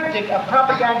this tactic of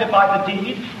propaganda by the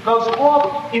deed goes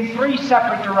off in three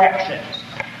separate directions.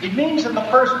 It means, in the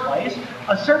first place,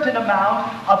 a certain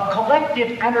amount of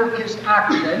collective anarchist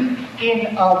action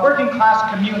in working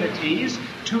class communities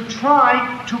to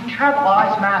try to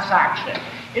catalyze mass action.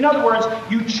 In other words,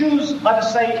 you choose, let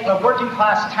us say, working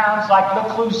class towns like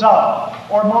Le Creusot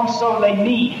or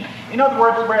Montceau-les-Mines. In other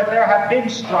words, where there have been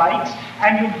strikes,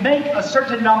 and you make a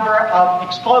certain number of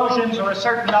explosions or a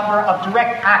certain number of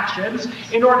direct actions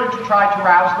in order to try to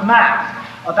rouse the mass.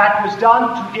 That was done,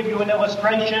 to give you an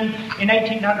illustration, in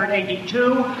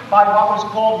 1882 by what was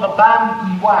called the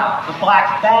Bande Noire, the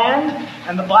Black Band,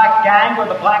 and the Black Gang,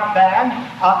 or the Black Band,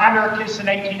 anarchists in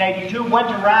 1882,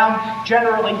 went around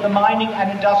generally the mining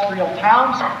and industrial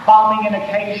towns, bombing an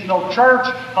occasional church,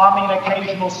 bombing an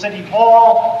occasional city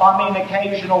hall, bombing an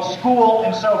occasional school,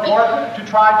 and so forth, to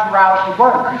try to rouse the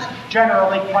workers,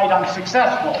 generally quite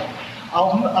unsuccessful.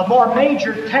 A more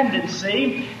major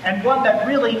tendency, and one that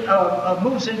really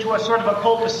moves into a sort of a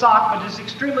cul-de-sac, but is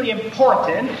extremely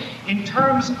important in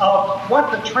terms of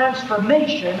what the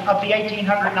transformation of the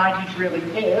 1890s really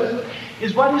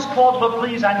is what is called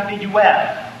reprise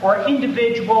individuelle, or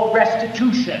individual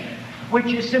restitution,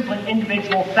 which is simply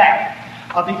individual theft.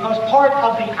 Because part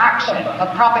of the action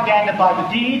of propaganda by the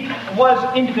deed was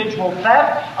individual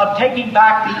theft, of taking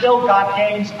back the ill-got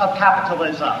gains of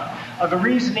capitalism. The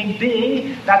reasoning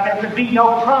being that there could be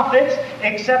no profits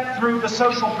except through the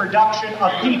social production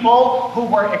of people who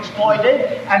were exploited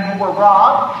and who were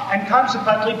robbed, and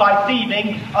consequently by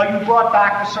thieving you brought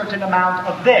back a certain amount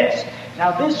of this.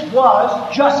 Now this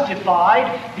was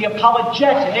justified, the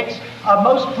apologetics,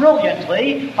 most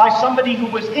brilliantly by somebody who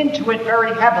was into it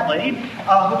very heavily,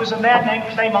 who was a man named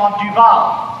Clément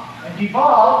Duval. And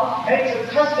Duval makes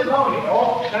a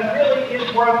testimonial that really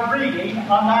is worth reading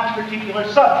on that particular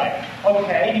subject.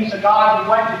 Okay, he's a guy who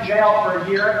went to jail for a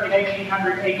year in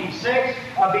 1886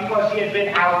 because he had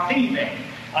been out thieving.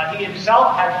 He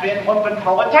himself had been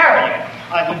lumpenproletarian.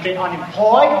 He'd been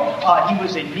unemployed, he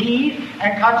was in need,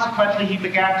 and consequently he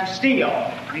began to steal.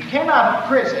 When he came out of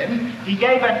prison, he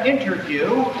gave an interview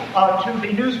to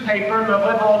the newspaper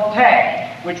Le Revolte,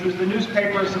 which was the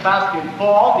newspaper of Sebastian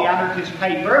Faure, the anarchist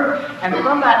paper, and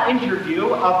from that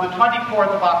interview of the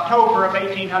 24th of October of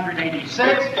 1886,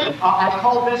 I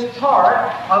call this part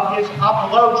of his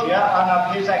apologia and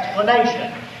of his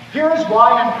explanation. Here's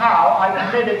why and how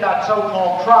I committed that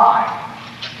so-called crime.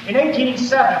 In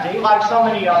 1870, like so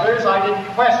many others, I didn't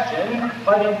question,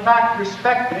 but in fact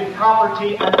respected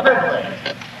property and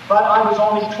privilege. But I was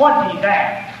only 20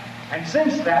 then, and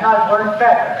since then I've learned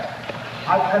better.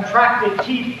 I've contracted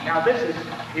TB. Now this is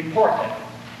important.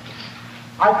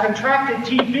 I've contracted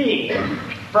TB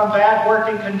from bad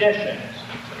working conditions.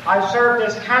 I served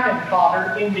as cannon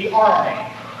fodder in the army.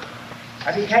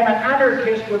 I became an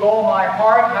anarchist with all my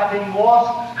heart, having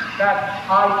lost that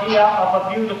idea of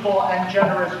a beautiful and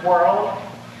generous world.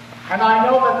 And I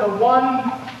know that the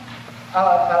one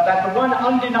that the one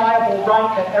undeniable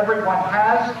right that everyone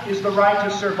has is the right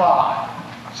to survive.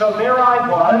 So there I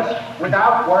was,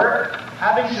 without work,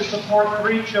 having to support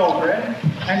 3 children,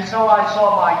 and so I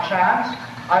saw my chance.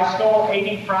 I stole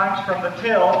 80 francs from the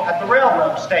till at the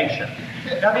railroad station.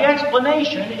 Now the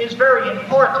explanation is very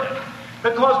important,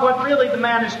 because what really the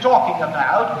man is talking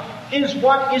about is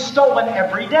what is stolen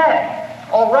every day.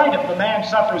 All right, if the man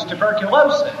suffers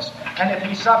tuberculosis, and if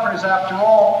he suffers, after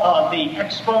all, the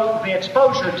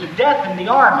exposure to death in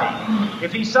the army,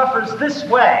 if he suffers this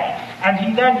way, and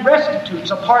he then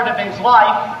restitutes a part of his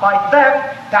life by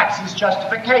theft, that's his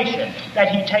justification, that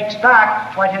he takes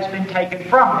back what has been taken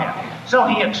from him. So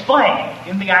he explained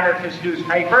in the anarchist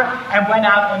newspaper and went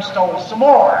out and stole some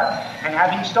more. And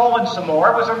having stolen some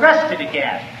more, was arrested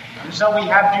again. And so we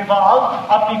have Duval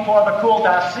up before the Cour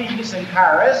d'Assises in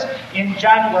Paris in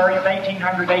January of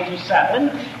 1887,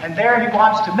 and there he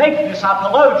wants to make this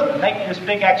apologia, make this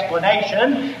big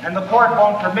explanation, and the court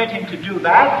won't permit him to do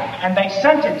that, and they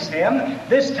sentence him.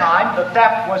 This time, the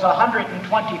theft was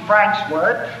 120 francs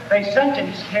worth. They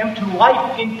sentenced him to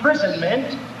life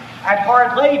imprisonment at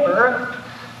hard labor,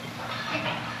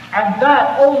 and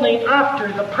that only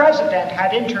after the president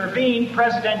had intervened,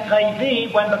 President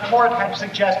Lévy, when the court had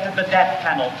suggested the death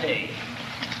penalty.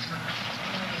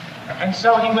 And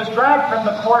so he was dragged from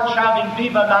the court shouting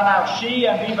 "Vive l'anarchie"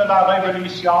 and "Vive la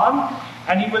révolution,"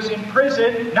 and he was in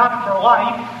prison, not for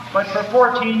life, but for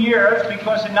 14 years,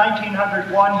 because in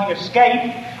 1901 he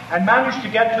escaped and managed to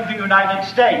get to the United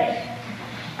States.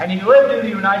 And he lived in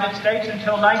the United States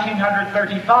until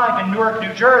 1935 in Newark,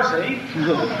 New Jersey.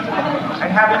 And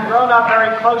having grown up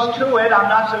very close to it, I'm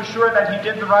not so sure that he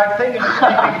did the right thing in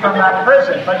escaping from that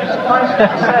prison. But it's suffice it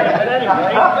to say that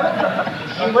anyway,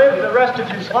 he lived the rest of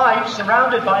his life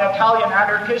surrounded by Italian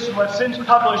anarchists who have since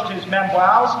published his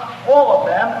memoirs, all of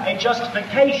them a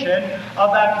justification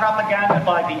of that propaganda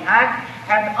by the act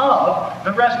and of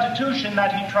the restitution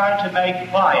that he tried to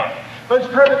make by it. But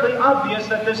it's perfectly obvious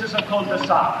that this is a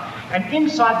cul-de-sac. And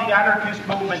inside the anarchist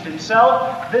movement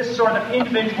itself, this sort of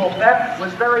individual theft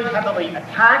was very heavily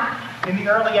attacked. In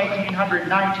the early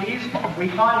 1890s, we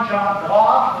find John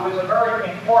Locke, who is a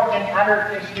very important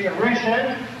anarchist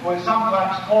theoretician, who is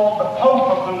sometimes called the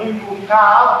Pope of the Liberal,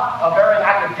 a very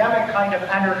academic kind of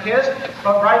anarchist,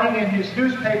 but writing in his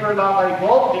newspaper La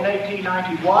Révolte in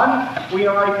 1891, we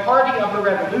are a party of the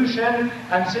revolution,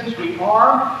 and since we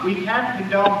are, we can't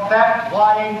condone theft,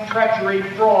 lying, treachery,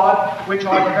 fraud, which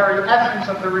are the very essence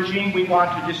of the regime we want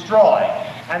to destroy.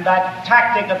 And that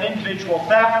tactic of individual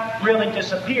theft really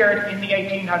disappeared in the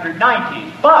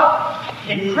 1890s. But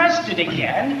it crested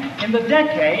again in the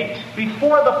decade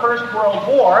before the First World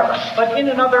War, but in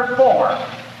another form.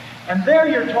 And there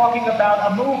you're talking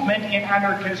about a movement in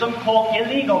anarchism called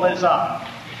illegalism.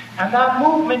 And that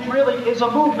movement really is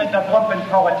a movement of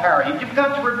lumpenproletariat. You've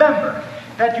got to remember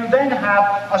that you then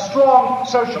have a strong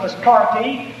socialist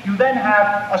party, you then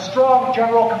have a strong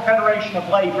general confederation of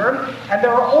labor, and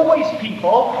there are always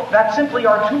people that simply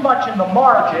are too much in the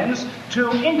margins to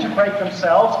integrate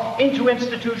themselves into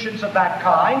institutions of that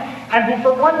kind, and who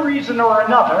for one reason or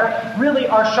another really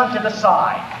are shunted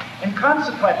aside. And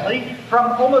consequently,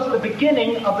 from almost the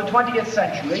beginning of the 20th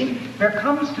century, there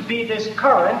comes to be this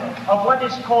current of what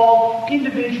is called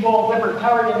individual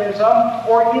libertarianism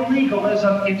or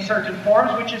illegalism in certain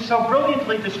forms, which is so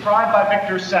brilliantly described by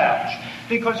Victor Serge.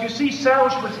 Because you see,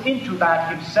 Serge was into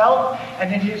that himself,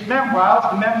 and in his memoirs,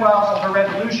 the memoirs of a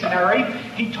revolutionary,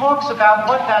 he talks about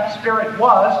what that spirit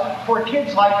was for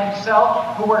kids like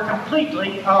himself who were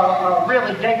completely,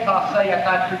 really déclassés at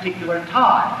that particular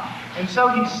time. And so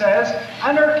he says,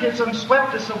 anarchism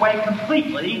swept us away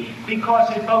completely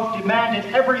because it both demanded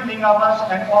everything of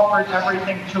us and offered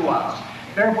everything to us.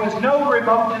 There was no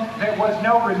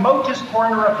remotest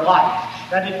corner of life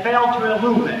that it failed to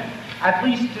illumine. At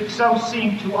least it so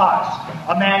seemed to us.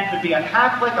 A man could be a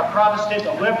Catholic, a Protestant,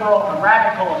 a liberal, a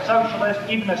radical, a socialist,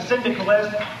 even a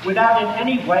syndicalist, without in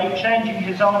any way changing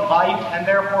his own life and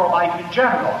therefore life in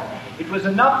general. It was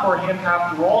enough for him,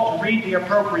 after all, to read the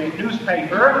appropriate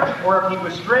newspaper, or if he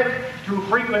was strict, to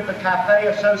frequent the cafe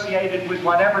associated with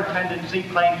whatever tendency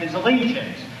claimed his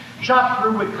allegiance. Shot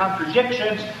through with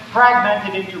contradictions,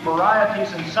 fragmented into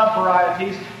varieties and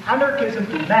sub-varieties, anarchism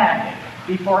demanded,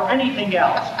 before anything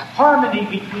else, harmony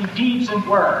between deeds and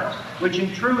words, which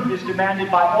in truth is demanded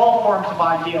by all forms of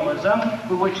idealism,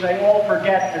 for which they all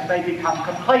forget as they become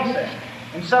complacent.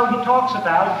 And so he talks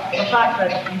about the fact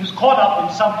that he was caught up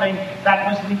in something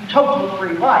that was the total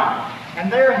free life.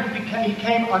 And there he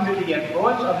came under the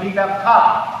influence of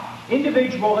liberté.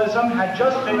 Individualism had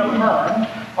just been affirmed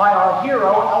by our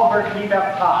hero, Albert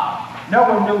Liberté. No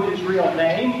one knew his real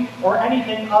name or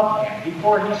anything of him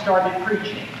before he started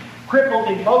preaching. Crippled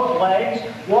in both legs,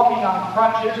 walking on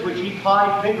crutches, which he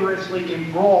plied vigorously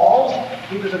in brawls.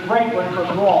 He was a great one for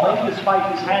brawling, despite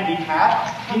his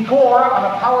handicap. He bore on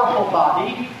a powerful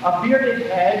body a bearded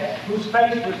head whose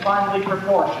face was finely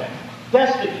proportioned.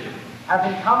 Destitute,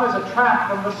 having come as a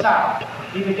tramp from the south,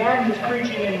 he began his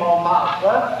preaching in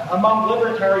Montmartre among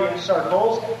libertarian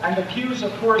circles and the queues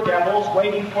of poor devils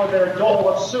waiting for their dole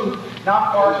of soup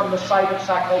not far from the site of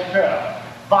Sacré-Cœur.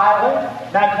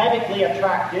 Violent, magnetically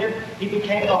attractive, he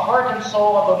became the heart and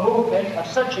soul of a movement of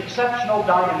such exceptional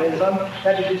dynamism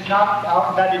that it is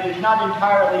not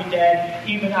entirely dead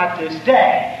even at this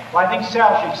day. Well, I think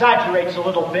Serge exaggerates a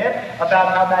little bit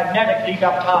about how magnetic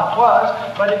Libertad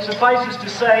was, but it suffices to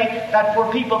say that for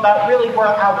people that really were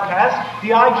outcasts,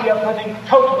 the idea of living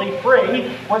totally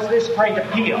free was this great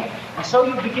appeal. And so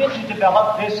you begin to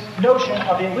develop this notion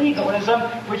of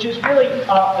illegalism, which is really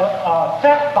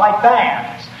theft by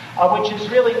bands, which is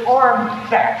really armed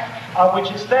theft,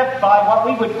 which is theft by what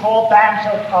we would call bands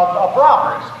of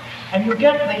robbers. And you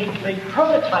get the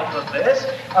prototype of this,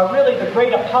 really the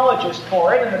great apologist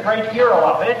for it and the great hero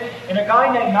of it, in a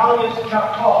guy named Marius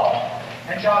Jacob.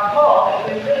 And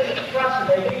Jacob is really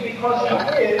fascinating because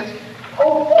he is,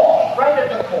 right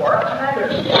at the core, an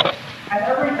anarchist. And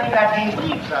everything that he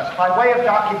leaves us by way of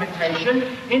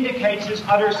documentation indicates his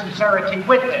utter sincerity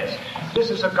with this. This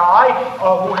is a guy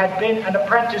who had been an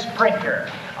apprentice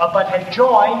printer, but had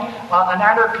joined an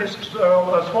anarchist,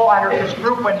 a small anarchist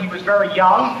group when he was very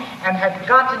young, and had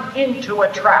gotten into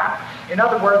a trap. In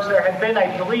other words, there had been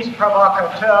a police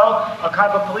provocateur, a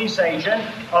kind of a police agent,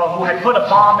 who had put a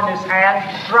bomb in his hand,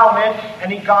 thrown it, and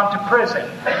he'd gone to prison.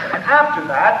 And after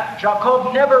that,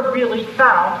 Jacob never really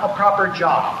found a proper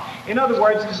job. In other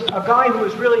words, he's a guy who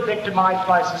is really victimized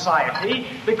by society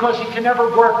because he can never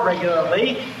work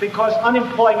regularly because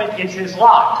unemployment is his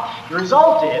lot. The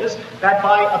result is that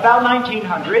by about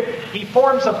 1900, he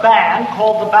forms a band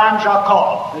called the Band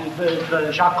Jacob,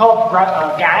 the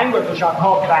Jacob gang, or the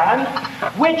Jacob band,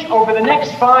 which over the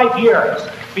next 5 years,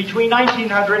 between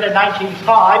 1900 and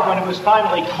 1905, when it was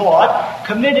finally caught,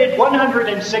 committed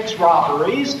 106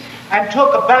 robberies and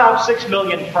took about 6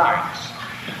 million francs.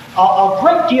 A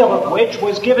great deal of which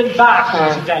was given back,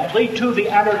 incidentally, to the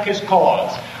anarchist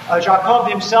cause. Jacob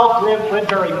himself lived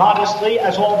very modestly,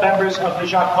 as all members of the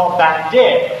Jacob band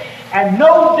did. And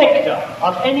no victim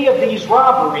of any of these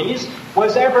robberies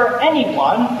was ever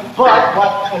anyone but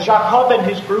what Jacob and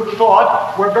his group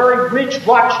thought were very rich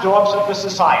watchdogs of the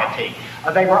society.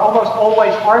 They were almost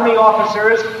always army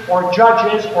officers or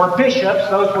judges or bishops.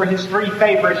 Those were his three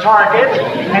favorite targets.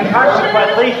 And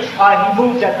consequently, he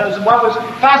moved at those. What was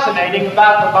fascinating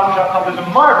about the Ban Jacob, there's a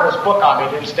marvelous book on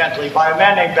it, incidentally, by a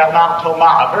man named Bernard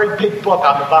Thomas, a very big book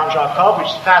on the Ban Jacob, which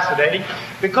is fascinating,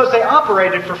 because they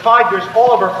operated for 5 years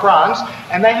all over France,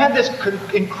 and they had this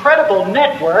incredible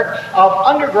network of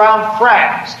underground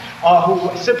friends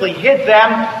who simply hid them,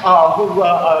 who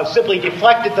simply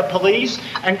deflected the police,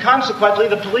 and consequently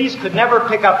the police could never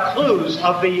pick up clues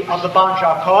of the Ban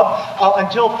Jacob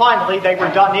until finally they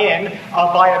were done in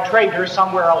by a traitor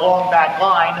somewhere along that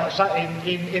line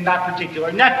in that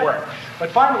particular network.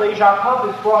 But finally, Jacob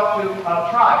is brought to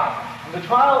trial. The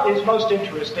trial is most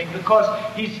interesting because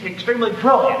he's extremely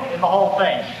brilliant in the whole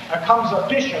thing. Comes a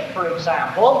bishop, for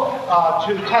example,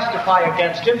 to testify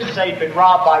against him, to say he'd been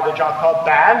robbed by the Jacob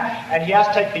band, and he has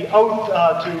to take the oath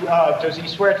does he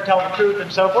swear to tell the truth and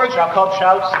so forth. Jacob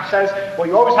shouts and says, well,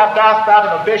 you always have to ask that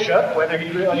of a bishop, whether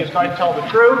he really is going to tell the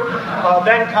truth.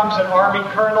 Then comes an army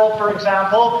colonel, for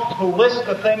example, who lists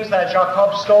the things that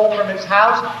Jacob stole from his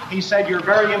house. He said, you're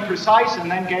very imprecise,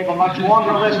 and then gave a much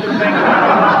longer list of things that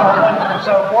he stolen, and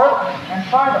so forth. And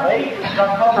finally,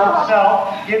 Jacob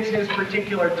himself gives his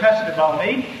particular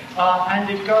testimony, and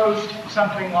it goes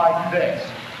something like this.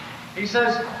 He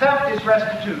says, theft is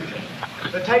restitution,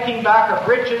 the taking back of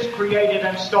riches created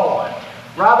and stolen.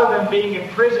 Rather than being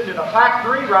imprisoned in a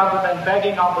factory, rather than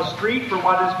begging on the street for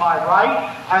what is my right,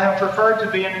 I have preferred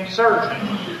to be an insurgent,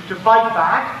 to fight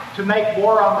back, to make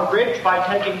war on the rich by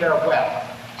taking their wealth.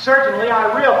 Certainly,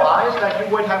 I realize that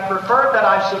you would have preferred that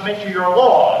I submit to your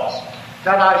laws,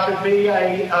 that I should be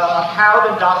a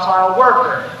cowed and docile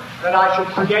worker, that I should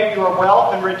create your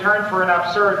wealth in return for an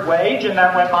absurd wage, and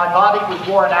that when my body was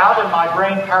worn out and my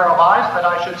brain paralyzed, that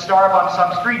I should starve on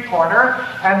some street corner,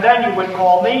 and then you would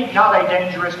call me not a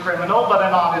dangerous criminal, but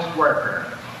an honest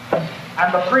worker.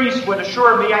 And the priests would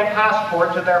assure me a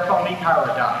passport to their phony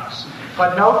paradise.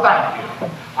 But no, thank you.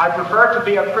 I prefer to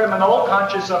be a criminal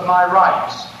conscious of my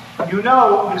rights. You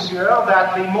know, monsieur,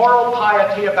 that the moral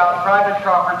piety about private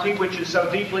property, which is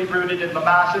so deeply rooted in the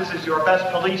masses, is your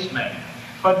best policeman.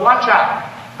 But watch out.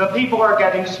 The people are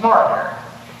getting smarter.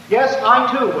 Yes,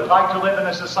 I too would like to live in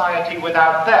a society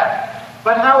without theft.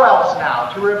 But how else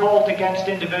now to revolt against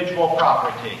individual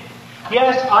property?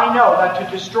 Yes, I know that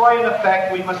to destroy an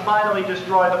effect, we must finally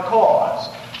destroy the cause.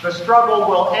 The struggle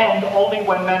will end only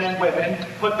when men and women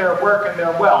put their work and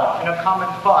their wealth in a common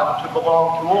fund to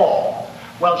belong to all.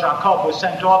 Well, Jacob was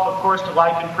sent off, of course, to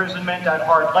life imprisonment and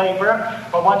hard labor,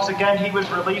 but once again he was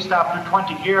released after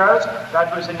 20 years. That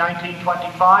was in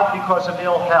 1925 because of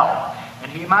ill health.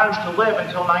 And he managed to live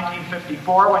until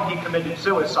 1954 when he committed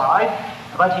suicide.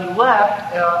 But he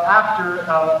left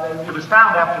it was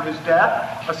found after his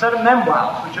death, a set of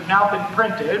memoirs which have now been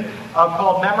printed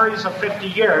called Memories of 50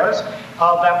 Years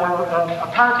that were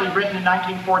apparently written in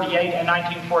 1948 and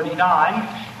 1949.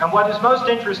 And what is most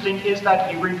interesting is that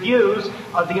he reviews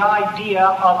the idea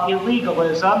of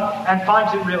illegalism and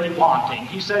finds it really wanting.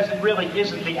 He says it really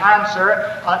isn't the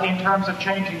answer in terms of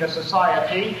changing the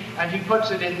society, and he puts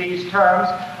it in these terms: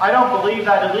 I don't believe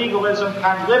that illegalism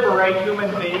can liberate human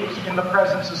beings in the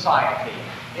present society.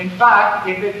 In fact,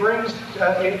 if it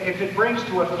brings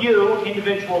to a few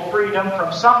individual freedom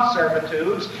from some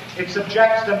servitudes, it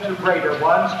subjects them to greater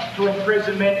ones, to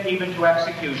imprisonment, even to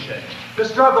execution. The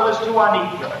struggle is too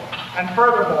unequal. And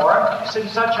furthermore,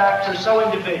 since such acts are so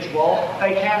individual,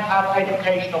 they can't have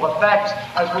educational effects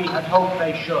as we had hoped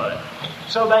they should.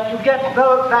 So that you get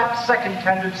that second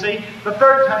tendency. The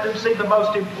third tendency, the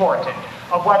most important,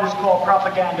 of what is called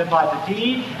propaganda by the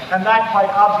deed, and that quite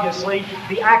obviously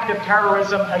the act of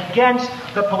terrorism against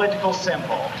the political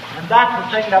symbol. And that's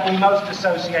the thing that we most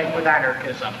associate with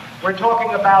anarchism. We're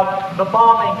talking about the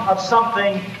bombing of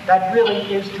something that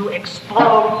really is to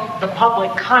explode the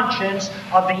public conscience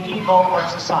of the evil of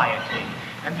society.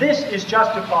 And this is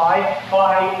justified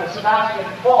by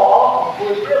Sebastian Fall, who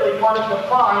is really one of the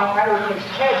prime anarchist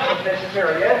heads of this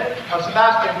period.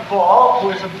 Sebastian Fall, who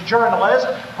is a journalist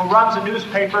who runs a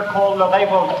newspaper called Le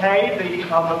Révolté,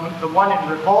 the one in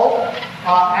revolt,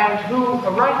 and who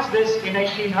writes this in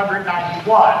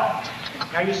 1891.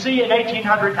 Now you see, in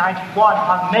 1891,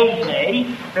 on May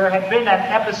Day, there had been an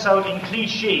episode in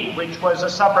Clichy, which was a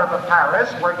suburb of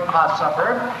Paris, working class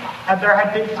suburb, and there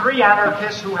had been 3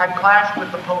 anarchists who had clashed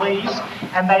with the police,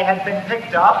 and they had been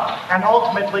picked up, and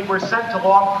ultimately were sent to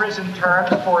long prison terms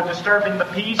for disturbing the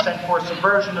peace and for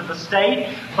subversion of the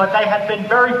state, but they had been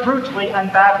very brutally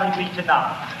and badly beaten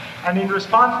up. And in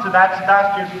response to that,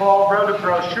 Sebastian Fall wrote a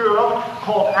brochure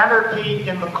called Anarchy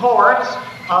in the Courts,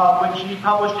 which he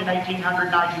published in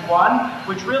 1891,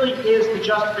 which really is the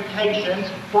justification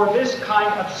for this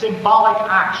kind of symbolic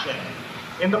action.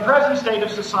 In the present state of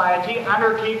society,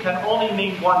 anarchy can only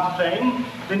mean one thing: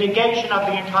 the negation of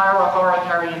the entire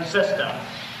authoritarian system.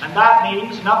 And that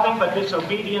means nothing but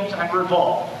disobedience and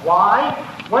revolt. Why?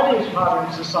 What is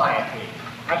modern society?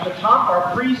 At the top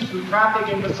are priests who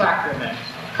traffic in the sacraments,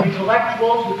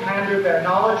 intellectuals who pander their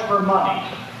knowledge for money,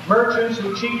 merchants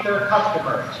who cheat their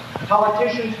customers,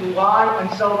 politicians who lie and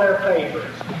sell their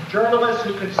favors, journalists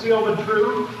who conceal the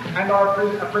truth and are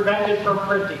prevented from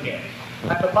printing it.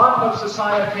 At the bottom of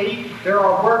society, there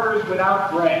are workers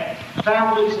without bread,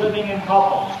 families living in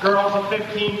couples, girls of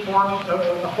 15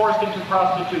 forced into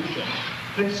prostitution.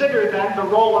 Consider then the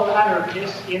role of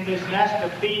anarchists in this nest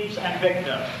of thieves and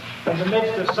victims, in the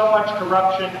midst of so much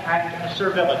corruption and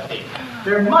servility.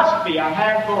 There must be a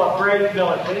handful of brave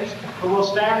militants who will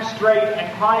stand straight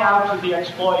and cry out to the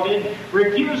exploited,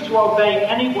 refuse to obey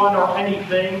anyone or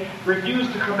anything,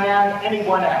 refuse to command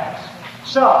anyone else.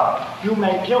 So, you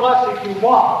may kill us if you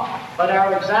want, but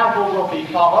our example will be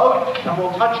followed, and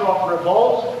will touch off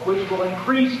revolts, which will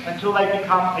increase until they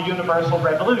become a universal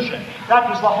revolution. That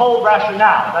was the whole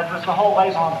rationale, that was the whole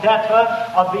raison d'etre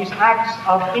of these acts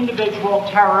of individual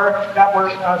terror that were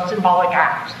symbolic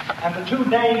acts. And the 2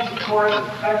 names, of course,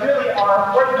 really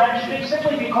are worth mentioning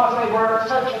simply because they were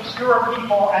such obscure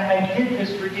people and they did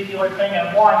this particular thing,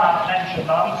 and why not mention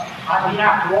them? I mean,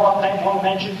 after all, if one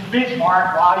mentions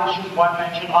Bismarck, why should one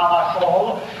mention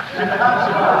Anarcho?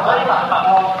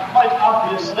 Quite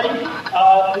obviously,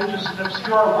 he was an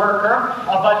obscure worker,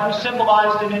 but who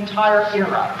symbolized an entire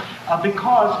era.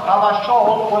 Because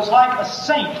Balachol was like a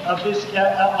saint of these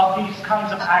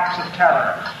kinds of acts of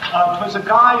terror. It was a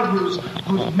guy whose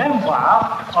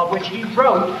memoir, which he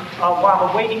wrote while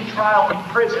awaiting trial in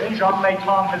prison, Jean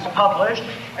Maiton has published,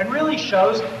 and really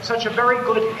shows such a very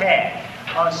good head.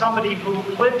 somebody who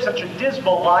lived such a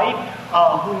dismal life,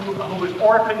 who was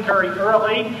orphaned very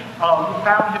early, who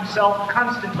found himself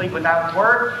constantly without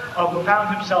work, who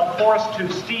found himself forced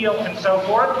to steal and so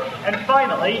forth, and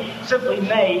finally simply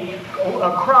made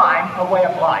a crime a way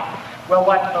of life. Well,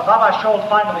 what Ravachol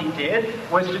finally did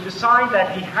was to decide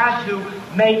that he had to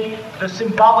make the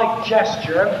symbolic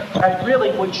gesture that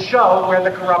really would show where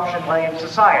the corruption lay in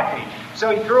society.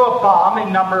 So he threw a bomb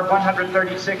in number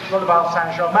 136 Boulevard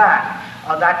Saint-Germain.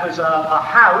 That was a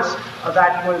house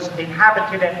that was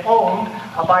inhabited and owned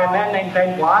by a man named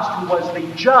Benoist, who was the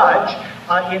judge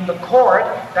in the court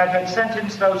that had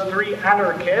sentenced those three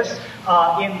anarchists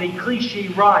in the Clichy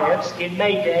riots in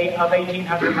May Day of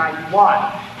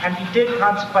 1891. And he did,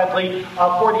 consequently,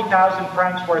 40,000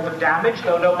 francs worth of damage,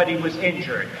 though nobody was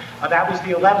injured. That was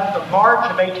the 11th of March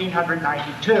of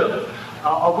 1892.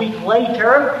 A week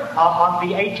later, on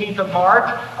the 18th of March,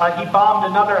 he bombed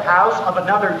another house of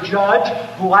another judge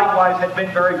who likewise had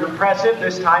been very repressive.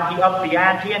 This time he upped the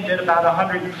ante and did about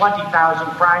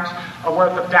 120,000 francs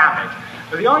worth of damage.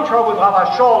 But the only trouble with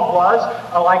Ravachol was,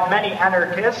 like many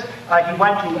anarchists, he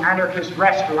went to anarchist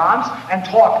restaurants and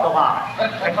talked a lot.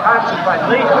 And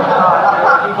consequently,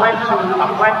 he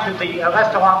went to the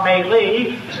restaurant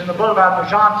Mélie, which is in the Boulevard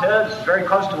Magenta. It's very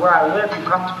close to where I live. You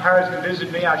come to Paris to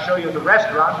visit me, I'll show you the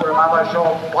restaurant where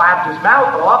Ravachol blabbed his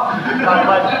mouth off.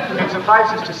 But it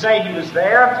suffices to say he was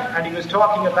there, and he was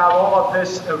talking about all of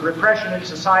this repression in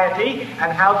society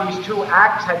and how these two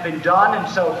acts had been done and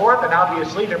so forth. And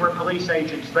obviously there were police agents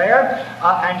there,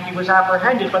 and he was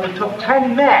apprehended. But it took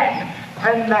 10 men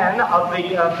of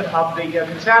the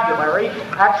constabulary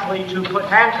actually to put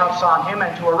handcuffs on him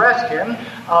and to arrest him.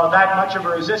 That much of a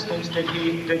resistance did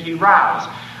he rouse.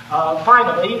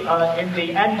 Finally, in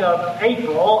the end of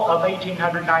April of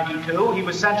 1892, he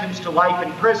was sentenced to life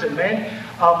imprisonment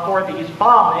for these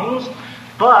bombings.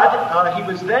 But he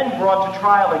was then brought to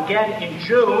trial again in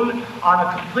June on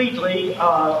a completely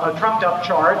trumped-up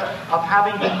charge of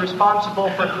having been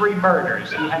responsible for 3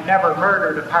 murders. He had never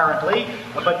murdered, apparently,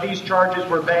 but these charges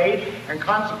were made, and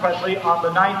consequently, on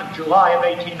the 9th of July of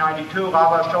 1892,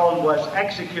 Ravachol was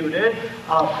executed,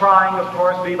 crying, of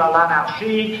course, "Vive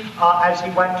l'anarchie," as he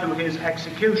went to his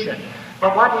execution.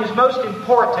 But what is most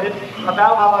important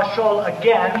about Ravachol,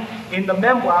 again, in the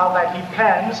memoir that he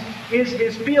pens, is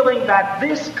his feeling that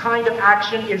this kind of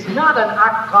action is not an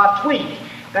acte gratuit,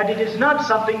 that it is not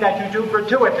something that you do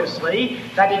gratuitously,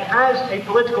 that it has a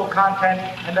political content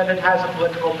and that it has a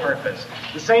political purpose.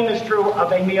 The same is true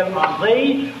of Émile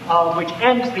Henry, which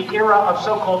ends the era of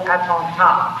so-called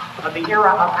attentats, the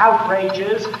era of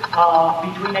outrages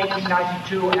between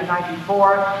 1892 and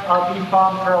 94, the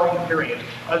bomb-throwing period.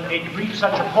 It reached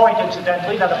such a point,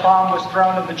 incidentally, that a bomb was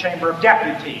thrown in the Chamber of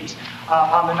Deputies.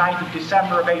 On the 9th of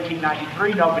December of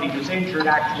 1893, nobody was injured,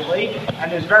 actually, and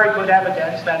there's very good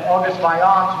evidence that Auguste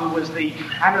Vaillant, who was the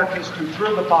anarchist who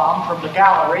threw the bomb from the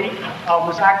gallery,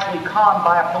 was actually conned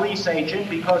by a police agent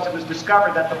because it was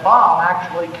discovered that the bomb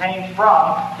actually came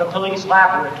from the police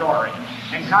laboratory.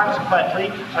 And consequently,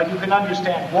 you can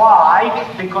understand why,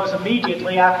 because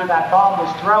immediately after that bomb was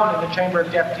thrown in the Chamber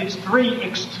of Deputies, 3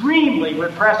 extremely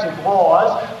repressive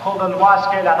laws, called the Loi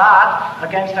Scélérate,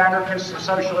 against anarchists and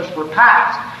socialists were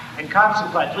passed. And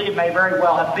consequently, it may very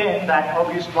well have been that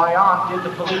Auguste Vaillant did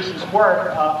the police's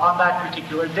work on that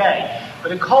particular day.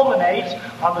 But it culminates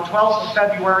on the 12th of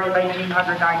February of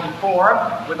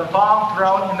 1894 with a bomb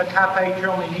thrown in the Café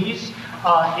Turminis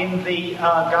in the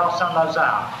Gare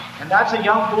Saint-Lazare. And that's a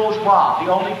young bourgeois,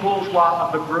 the only bourgeois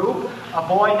of the group, a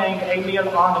boy named Émile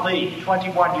Henry,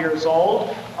 21 years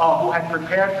old, who had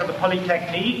prepared for the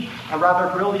Polytechnique, a rather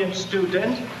brilliant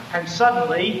student, and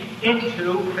suddenly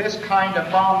into this kind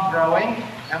of bomb throwing.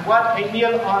 And what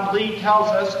Émile Henry tells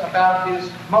us about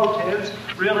his motives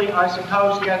really, I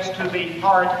suppose, gets to the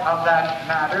heart of that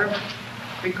matter,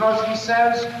 because he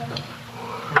says,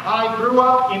 "I grew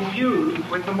up imbued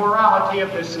with the morality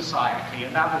of this society,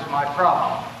 and that was my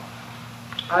problem.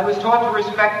 I was taught to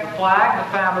respect the flag,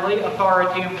 the family,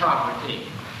 authority, and property.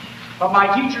 But my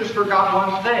teachers forgot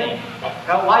one thing,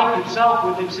 that life itself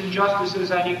with its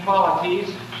injustices and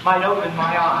inequalities might open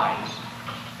my eyes.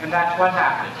 And that's what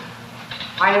happened.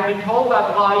 I had been told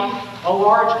that life, a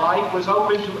large life, was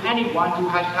open to anyone who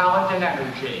had talent and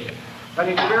energy. But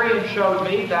experience showed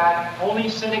me that only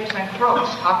cynics and crooks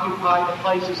occupied the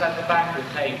places at the banquet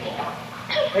table.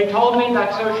 They told me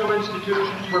that social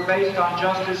institutions were based on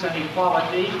justice and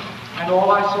equality, and all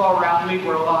I saw around me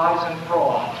were lies and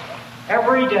fraud.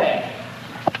 Every day,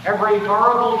 every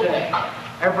horrible day,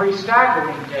 every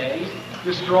staggering day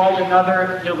destroyed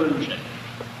another illusion."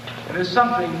 And there's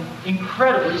something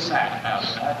incredibly sad about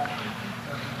that.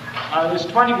 this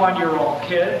 21-year-old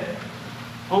kid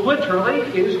who literally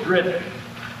is driven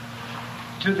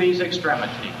to these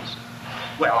extremities.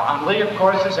 Well, Henri, of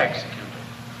course, is executed.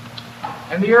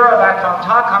 And the era of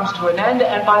Attentat comes to an end,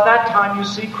 and by that time you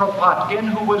see Kropotkin,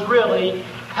 who was really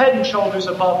head and shoulders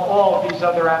above all of these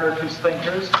other anarchist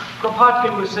thinkers.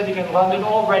 Kropotkin was sitting in London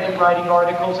already writing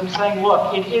articles and saying,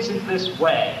 look, it isn't this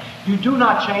way. You do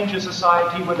not change a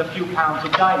society with a few pounds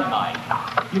of dynamite.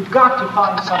 You've got to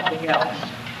find something else.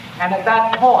 And at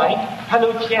that point,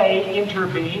 Pelletier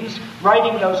intervenes,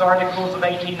 writing those articles of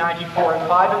 1894 and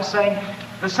 5 and saying,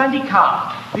 the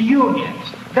syndicats, the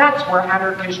unions, that's where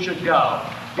anarchists should go.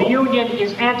 The union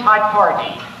is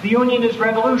anti-party. The union is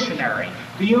revolutionary.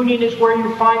 The union is where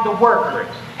you find the workers.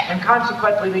 And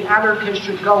consequently, the anarchists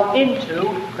should go into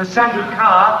the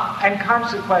syndicat and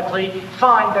consequently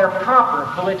find their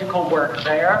proper political work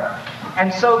there.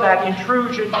 And so that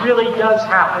intrusion really does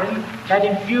happen, that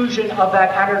infusion of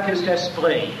that anarchist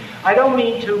esprit. I don't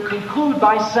mean to conclude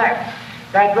by saying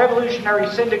that revolutionary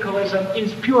syndicalism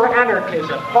is pure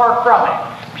anarchism. Far from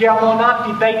it. Pierre Monac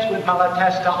debates with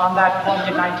Malatesta on that point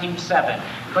in 1907.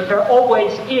 But there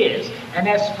always is an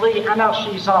esprit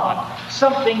anarchisant,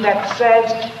 something that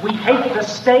says we hate the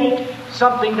state,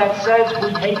 something that says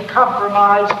we hate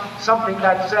compromise, something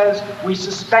that says we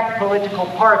suspect political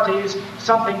parties,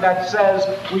 something that says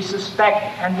we suspect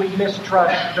and we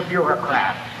mistrust the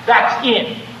bureaucrat. That's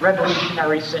in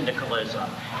revolutionary syndicalism.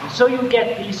 And so you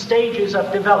get these stages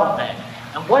of development.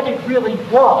 And what it really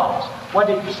was, what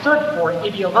it stood for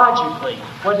ideologically,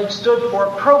 what it stood for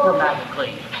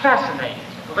programmatically, fascinating.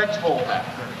 Let's hold that.